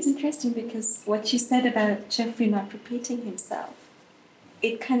I think it's interesting because what you said about Geoffrey not repeating himself,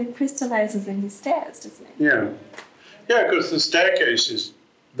 it kind of crystallizes in his stairs, doesn't it? Yeah. Yeah, because the staircases,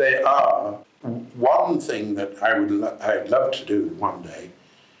 they are one thing that I'd love to do one day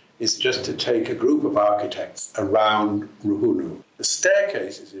is just to take a group of architects around Ruhunu. The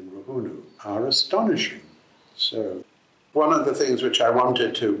staircases in Ruhunu are astonishing. So one of the things which I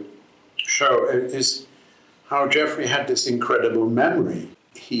wanted to show is how Geoffrey had this incredible memory.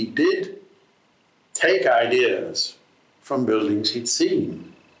 He did take ideas from buildings he'd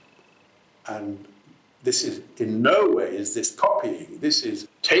seen. And this is, in no way is this copying. This is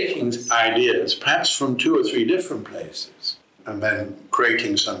taking ideas, perhaps from 2 or 3 different places, and then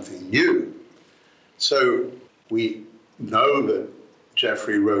creating something new. So we know that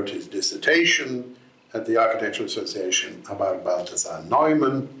Geoffrey wrote his dissertation at the Architectural Association about Balthasar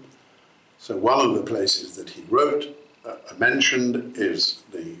Neumann. So one of the places that he wrote, mentioned, is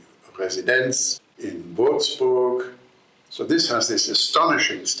the Residenz in Würzburg. So this has this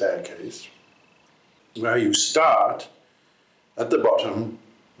astonishing staircase where you start at the bottom.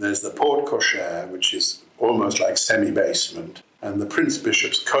 There's the porte cochere, which is almost like semi-basement, and the Prince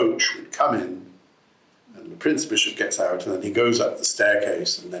Bishop's coach would come in, and the Prince Bishop gets out, and then he goes up the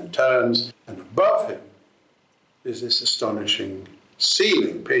staircase and then turns, and above him is this astonishing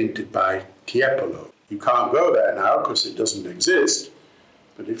ceiling painted by Tiepolo. You can't go there now because it doesn't exist,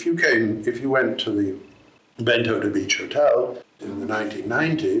 but if you went to the Bento de Beach Hotel in the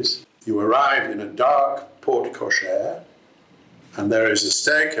 1990s, you arrive in a dark porte cochere, and there is a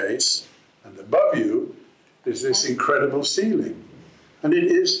staircase, and above you is this incredible ceiling. And it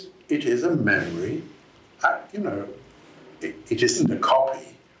is a memory. It isn't a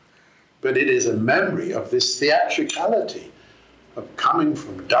copy, but it is a memory of this theatricality of coming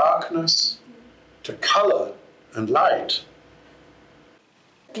from darkness to color and light.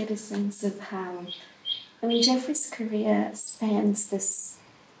 Get a sense of how, Geoffrey's career spans this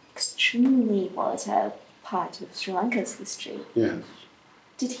extremely volatile part of Sri Lanka's history. Yes.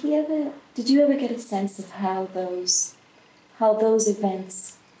 Did you ever get a sense of how those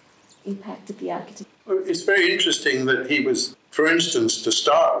events impacted the architecture? Well, it's very interesting that he was, for instance, to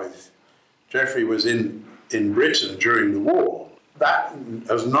start with, Geoffrey was in Britain during the war. That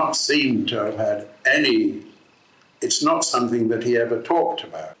has not seemed to have had any, it's not something that he ever talked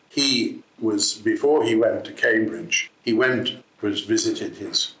about. He was, before he went to Cambridge, visited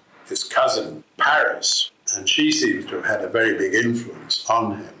his cousin, Paris, and she seems to have had a very big influence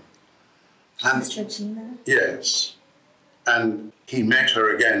on him. And, Georgina? Yes. And he met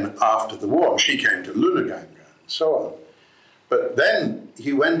her again after the war. She came to Lunaganga and so on. But then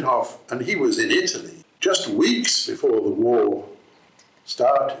he went off, and he was in Italy just weeks before the war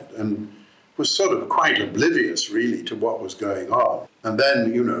started, and was sort of quite oblivious, really, to what was going on. And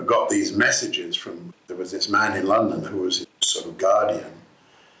then, got these messages from, there was this man in London who was his sort of guardian,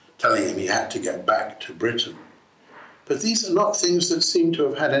 telling him he had to get back to Britain. But these are not things that seem to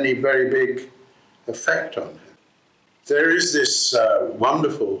have had any very big effect on him. There is this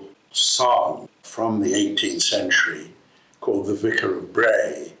wonderful song from the 18th century called The Vicar of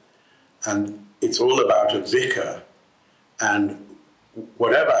Bray, and it's all about a vicar, and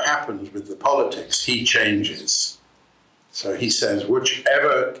whatever happens with the politics, he changes. So he says,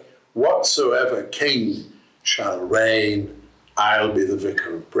 whatsoever king shall reign, I'll be the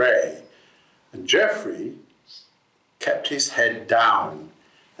Vicar of Bray. And Geoffrey kept his head down.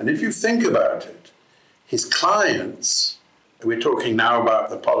 And if you think about it, his clients, we're talking now about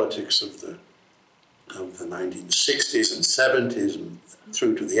the politics of the 1960s and 70s and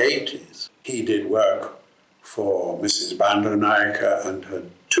through to the 80s. He did work for Mrs. Bandaranaike and her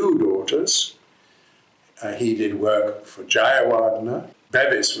two daughters. He did work for Jayawardena.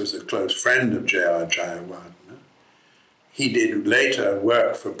 Bevis was a close friend of J.R. Jayawardena. He did later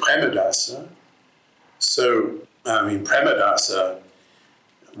work for Premadasa. So, Premadasa,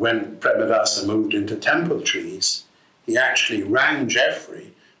 when Premadasa moved into Temple Trees, he actually rang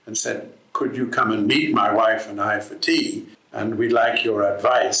Geoffrey and said, could you come and meet my wife and I for tea? And we'd like your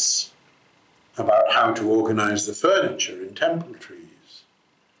advice about how to organize the furniture in Temple Trees.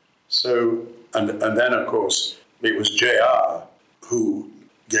 So, and then, of course, it was J.R. who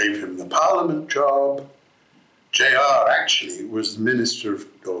gave him the Parliament job. J.R. actually was the Minister of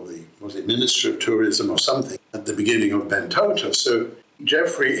Tourism or something at the beginning of Bentota. So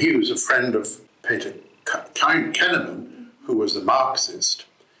Geoffrey, he was a friend of Peter Kenneman, who was a Marxist.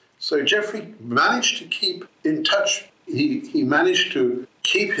 So Geoffrey managed to keep in touch. He managed to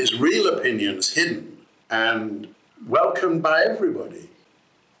keep his real opinions hidden and welcomed by everybody.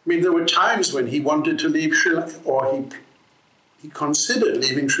 There were times when he wanted to leave Sri Lanka, or he considered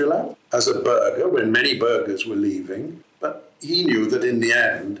leaving Sri Lanka as a burgher, when many burghers were leaving, but he knew that in the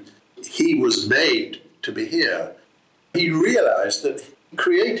end, he was made to be here. He realized that he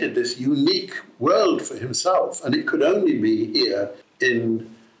created this unique world for himself, and it could only be here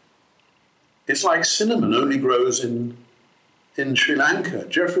it's like cinnamon only grows in Sri Lanka.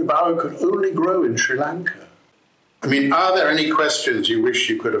 Geoffrey Bawa could only grow in Sri Lanka. Are there any questions you wish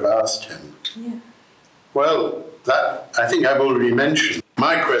you could have asked him? Yeah. Well, that I think I've already mentioned.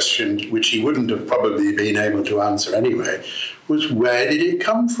 My question, which he wouldn't have probably been able to answer anyway, was where did it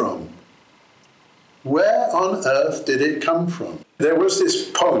come from? Where on earth did it come from? There was this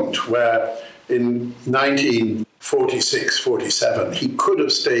point where in 1946-47, he could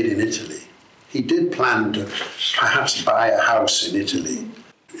have stayed in Italy. He did plan to perhaps buy a house in Italy.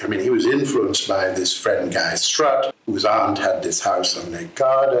 He was influenced by this friend Guy Strutt, whose aunt had this house on Lake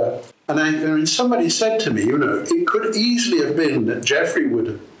Garda. And I mean, somebody said to me, it could easily have been that Geoffrey would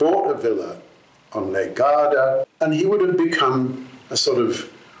have bought a villa on Lake Garda and he would have become a sort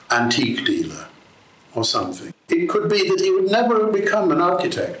of antique dealer or something. It could be that he would never have become an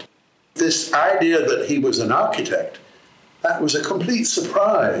architect. This idea that he was an architect, that was a complete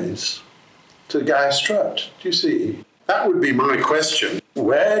surprise to Guy Strutt. Do you see? That would be my question.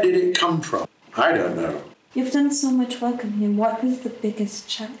 Where did it come from? I don't know. You've done so much work on him. What was the biggest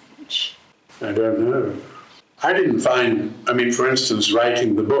challenge? I don't know. I didn't find, for instance,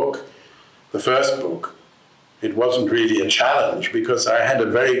 writing the book, the first book, it wasn't really a challenge because I had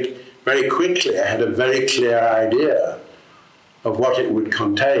very quickly I had a very clear idea of what it would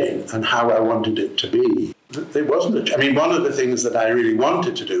contain and how I wanted it to be. It wasn't one of the things that I really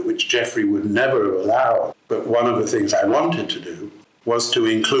wanted to do, which Geoffrey would never have allowed, but one of the things I wanted to do was to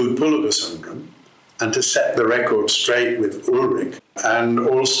include Pullugasundram and to set the record straight with Ulrich, and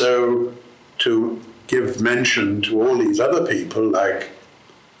also to give mention to all these other people like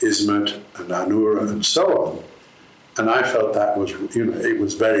Ismet and Anura and so on. And I felt that was, it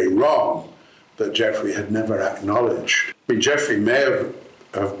was very wrong that Geoffrey had never acknowledged. Geoffrey may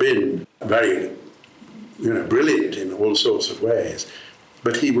have been very, brilliant in all sorts of ways,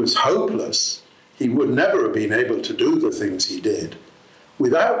 but he was hopeless. He would never have been able to do the things he did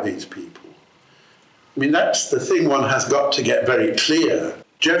without these people. That's the thing one has got to get very clear.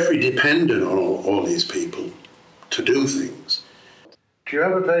 Geoffrey depended on all these people to do things. Do you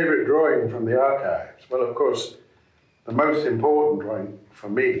have a favourite drawing from the archives? Well, of course, the most important drawing for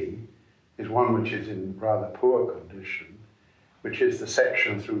me is one which is in rather poor condition, which is the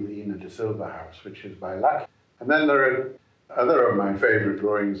section through the Ina de Silva house, which is by Lucky. And then there are other of my favourite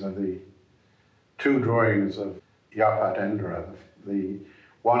drawings are the two drawings of Jaap uit Endera. The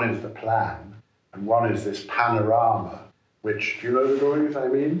one is the plan, and one is this panorama, which, do you know the drawings I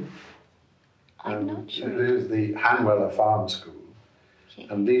mean? I'm not sure. It is the Hanweller Farm School. Okay.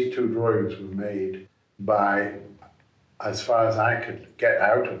 And these two drawings were made by, as far as I could get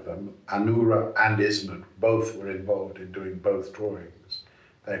out of them, Anura and Ismet both were involved in doing both drawings.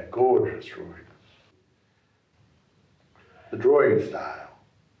 They're gorgeous drawings. The drawing style.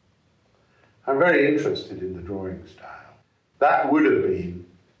 I'm very interested in the drawing style. That would have been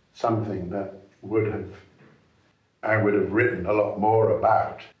something that I would have written a lot more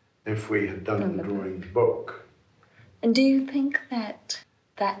about if we had done the drawings book. And do you think that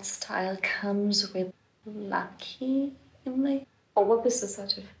that style comes with Lucky in there? Or what was the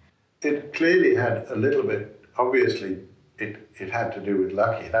sort of... It clearly had a little bit, obviously it had to do with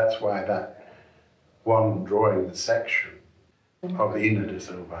Lucky. That's why that one drawing, the section of the Ina de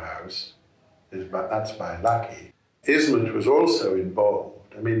Silva house, that's by Lucky. Ismet was also involved.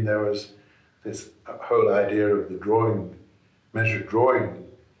 There was this whole idea of the measured drawing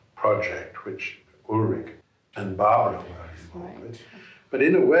project, which Ulrich and Barbara were involved with. But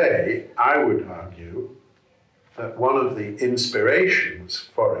in a way, I would argue that one of the inspirations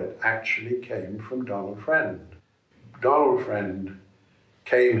for it actually came from Donald Friend. Donald Friend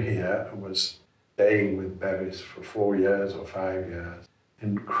came here and was staying with Bevis for 4 years or 5 years.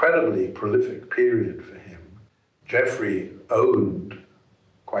 Incredibly prolific period for him. Geoffrey owned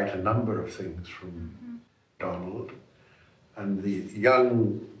quite a number of things from Donald, and the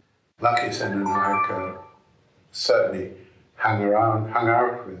young Lucky Sen and Heike certainly hung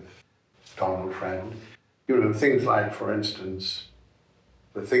out with Donald Friend. Things like, for instance,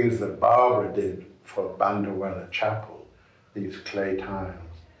 the things that Barbara did for Banderweller Chapel, these clay tiles.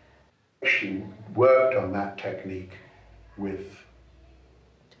 She worked on that technique with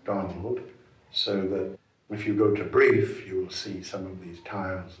Donald, so that if you go to Brief, you will see some of these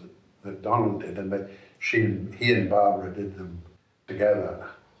tiles that Donald did, and that he and Barbara did them together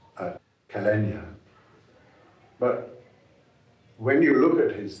at Kalenia. But when you look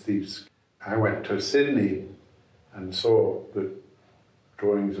at these, I went to Sydney and saw the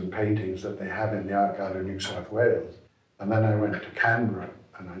drawings and paintings that they have in the Art Gallery New South Wales. And then I went to Canberra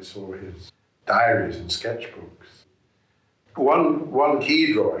and I saw his diaries and sketchbooks. One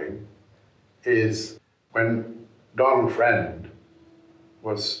key drawing is when Donald Friend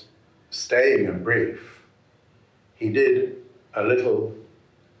was staying in Brief, he did a little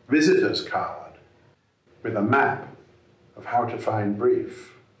visitor's card with a map of how to find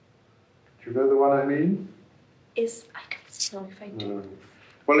Brief. Do you know the one I mean? I don't know if I do.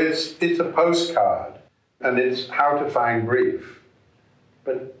 Well, it's a postcard, and it's how to find Brief.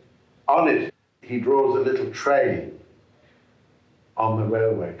 But on it, he draws a little train on the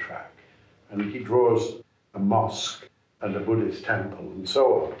railway track, and he draws a mosque and a Buddhist temple and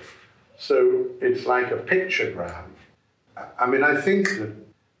so on. So it's like a pictogram. I think that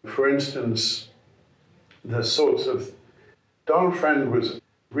For instance, the sorts of... Donald Friend was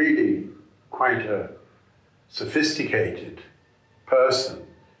really quite a sophisticated person,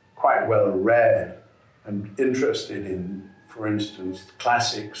 quite well read and interested in, for instance,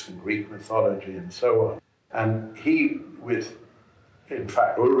 classics and Greek mythology and so on. And he, in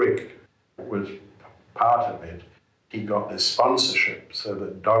fact, Ulrich was part of it. He got this sponsorship so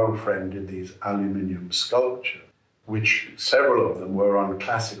that Donald Friend did these aluminium sculptures, which several of them were on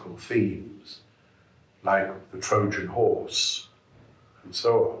classical themes, like the Trojan horse and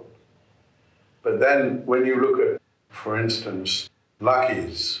so on. But then when you look at, for instance,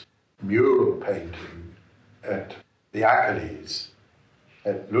 Lucky's mural painting at the Achilles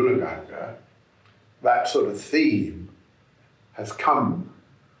at Lunaganga, that sort of theme has come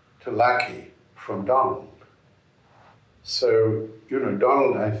to Lucky from Donald. So,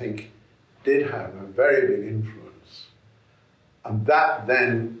 Donald, I think, did have a very big influence. And that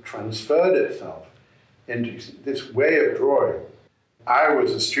then transferred itself into this way of drawing. I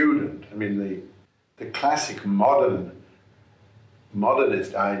was a student. I mean, the classic modernist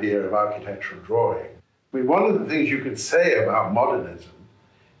idea of architectural drawing. I mean, one of the things you could say about modernism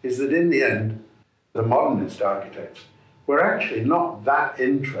is that in the end, the modernist architects were actually not that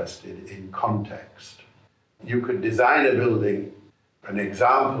interested in context. You could design a building. An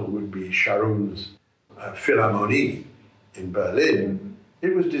example would be Sharon's Philharmonie in Berlin.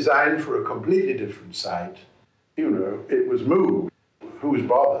 It was designed for a completely different site. It was moved. Who's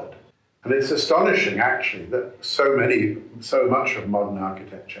bothered? And it's astonishing, actually, that so much of modern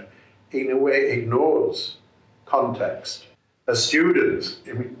architecture, in a way, ignores context. As students,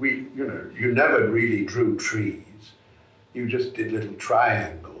 you never really drew trees. You just did little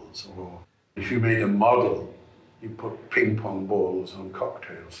triangles, or if you made a model, you put ping pong balls on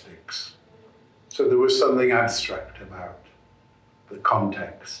cocktail sticks. So there was something abstract about the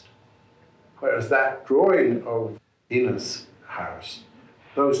context. Whereas that drawing of Ina's house,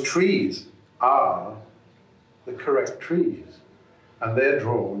 those trees are the correct trees, and they're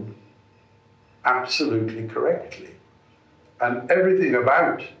drawn absolutely correctly. And everything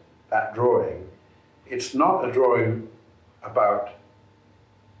about that drawing, it's not a drawing about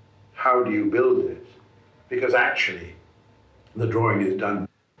how do you build it, because actually the drawing is done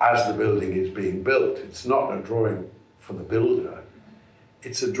as the building is being built. It's not a drawing for the builder.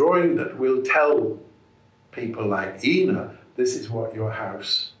 It's a drawing that will tell people like Ina, this is what your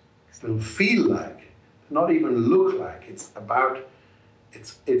house will feel like, not even look like. It's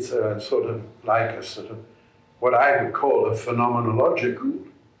a sort of what I would call a phenomenological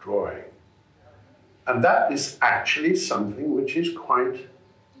drawing. And that is actually something which is quite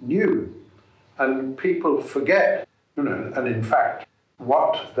new. And people forget, and in fact,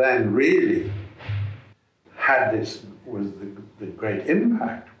 what then really had this, was the great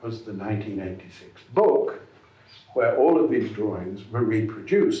impact, was the 1986 book, where all of these drawings were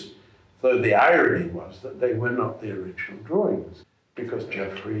reproduced, though the irony was that they were not the original drawings, because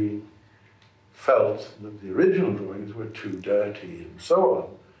Jeffrey felt that the original drawings were too dirty and so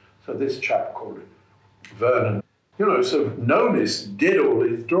on. So this chap called it Vernon, so Nonis did all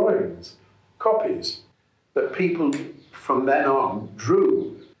these drawings, copies, that people from then on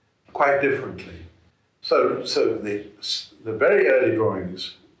drew quite differently. So the very early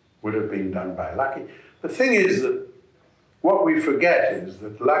drawings would have been done by Lucky. The thing is that what we forget is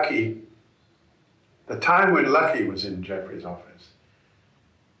that Lucky, the time when Lucky was in Jeffrey's office,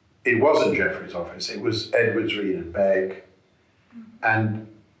 it wasn't Jeffrey's office, it was Edwards, Reed and Begg. And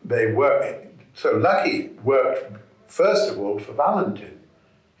so Lucky worked, first of all, for Valentin.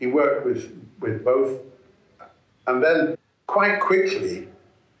 He worked with both, and then quite quickly,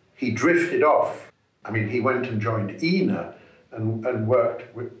 he drifted off. I mean, he went and joined Ina and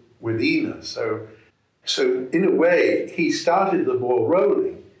worked with Ina. So in a way, he started the ball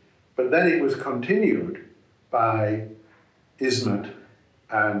rolling, but then it was continued by Ismet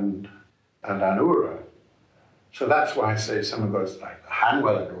and Anura. So that's why I say some of those, like the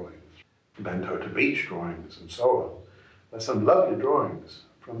Hanweller drawings, Bentota Beach drawings, and so on. There's some lovely drawings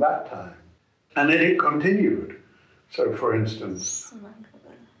from that time. And then it continued. So, for instance,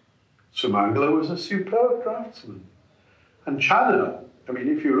 Sumangala was a superb draftsman. And Channa, I mean,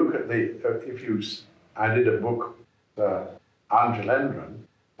 if you look at I did a book, Anjalendran,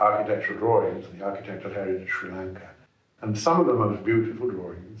 Architectural Drawings, the Architectural Heritage of Sri Lanka. And some of the most beautiful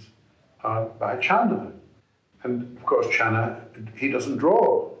drawings are by Channa. And of course, Channa, he doesn't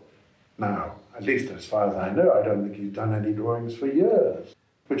draw now. At least as far as I know, I don't think he's done any drawings for years,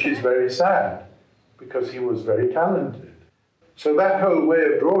 which is very sad, because he was very talented. So that whole way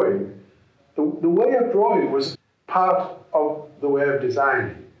of drawing, the way of drawing was part of the way of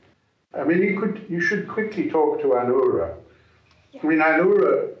designing. I mean, you should quickly talk to Anura. I mean,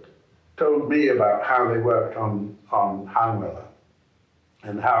 Anura told me about how they worked on Hanwella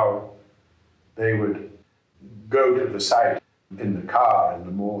and how they would go to the site in the car in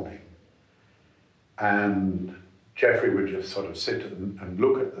the morning, and Geoffrey would just sort of sit and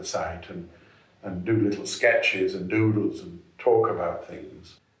look at the site and do little sketches and doodles and talk about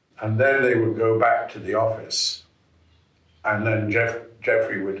things. And then they would go back to the office, and then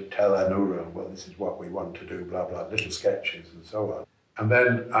Geoffrey would tell Anura, well, this is what we want to do, blah, blah, little sketches and so on. And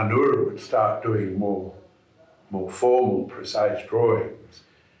then Anura would start doing more formal, precise drawings.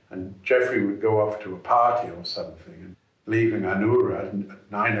 And Geoffrey would go off to a party or something, and leaving Anura at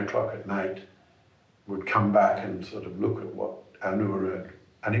 9 o'clock at night, would come back and sort of look at what Anura had.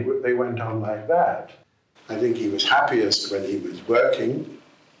 And they went on like that. I think he was happiest when he was working.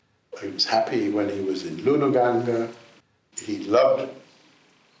 He was happy when he was in Lunuganga. He loved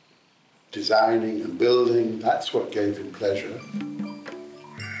designing and building. That's what gave him pleasure.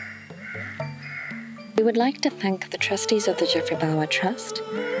 We would like to thank the trustees of the Geoffrey Bawa Trust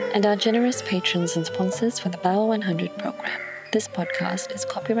and our generous patrons and sponsors for the Bawa 100 program. This podcast is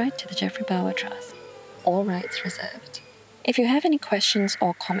copyright to the Geoffrey Bawa Trust. All rights reserved. If you have any questions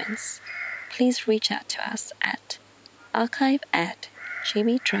or comments, please reach out to us at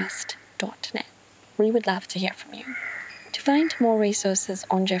archive@gbtrust.net. We would love to hear from you. To find more resources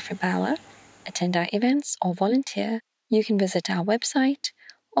on Geoffrey Bawa, attend our events or volunteer, you can visit our website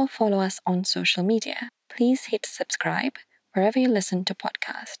or follow us on social media. Please hit subscribe wherever you listen to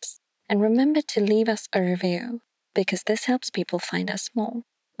podcasts. And remember to leave us a review, because this helps people find us more.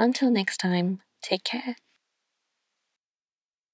 Until next time, take care.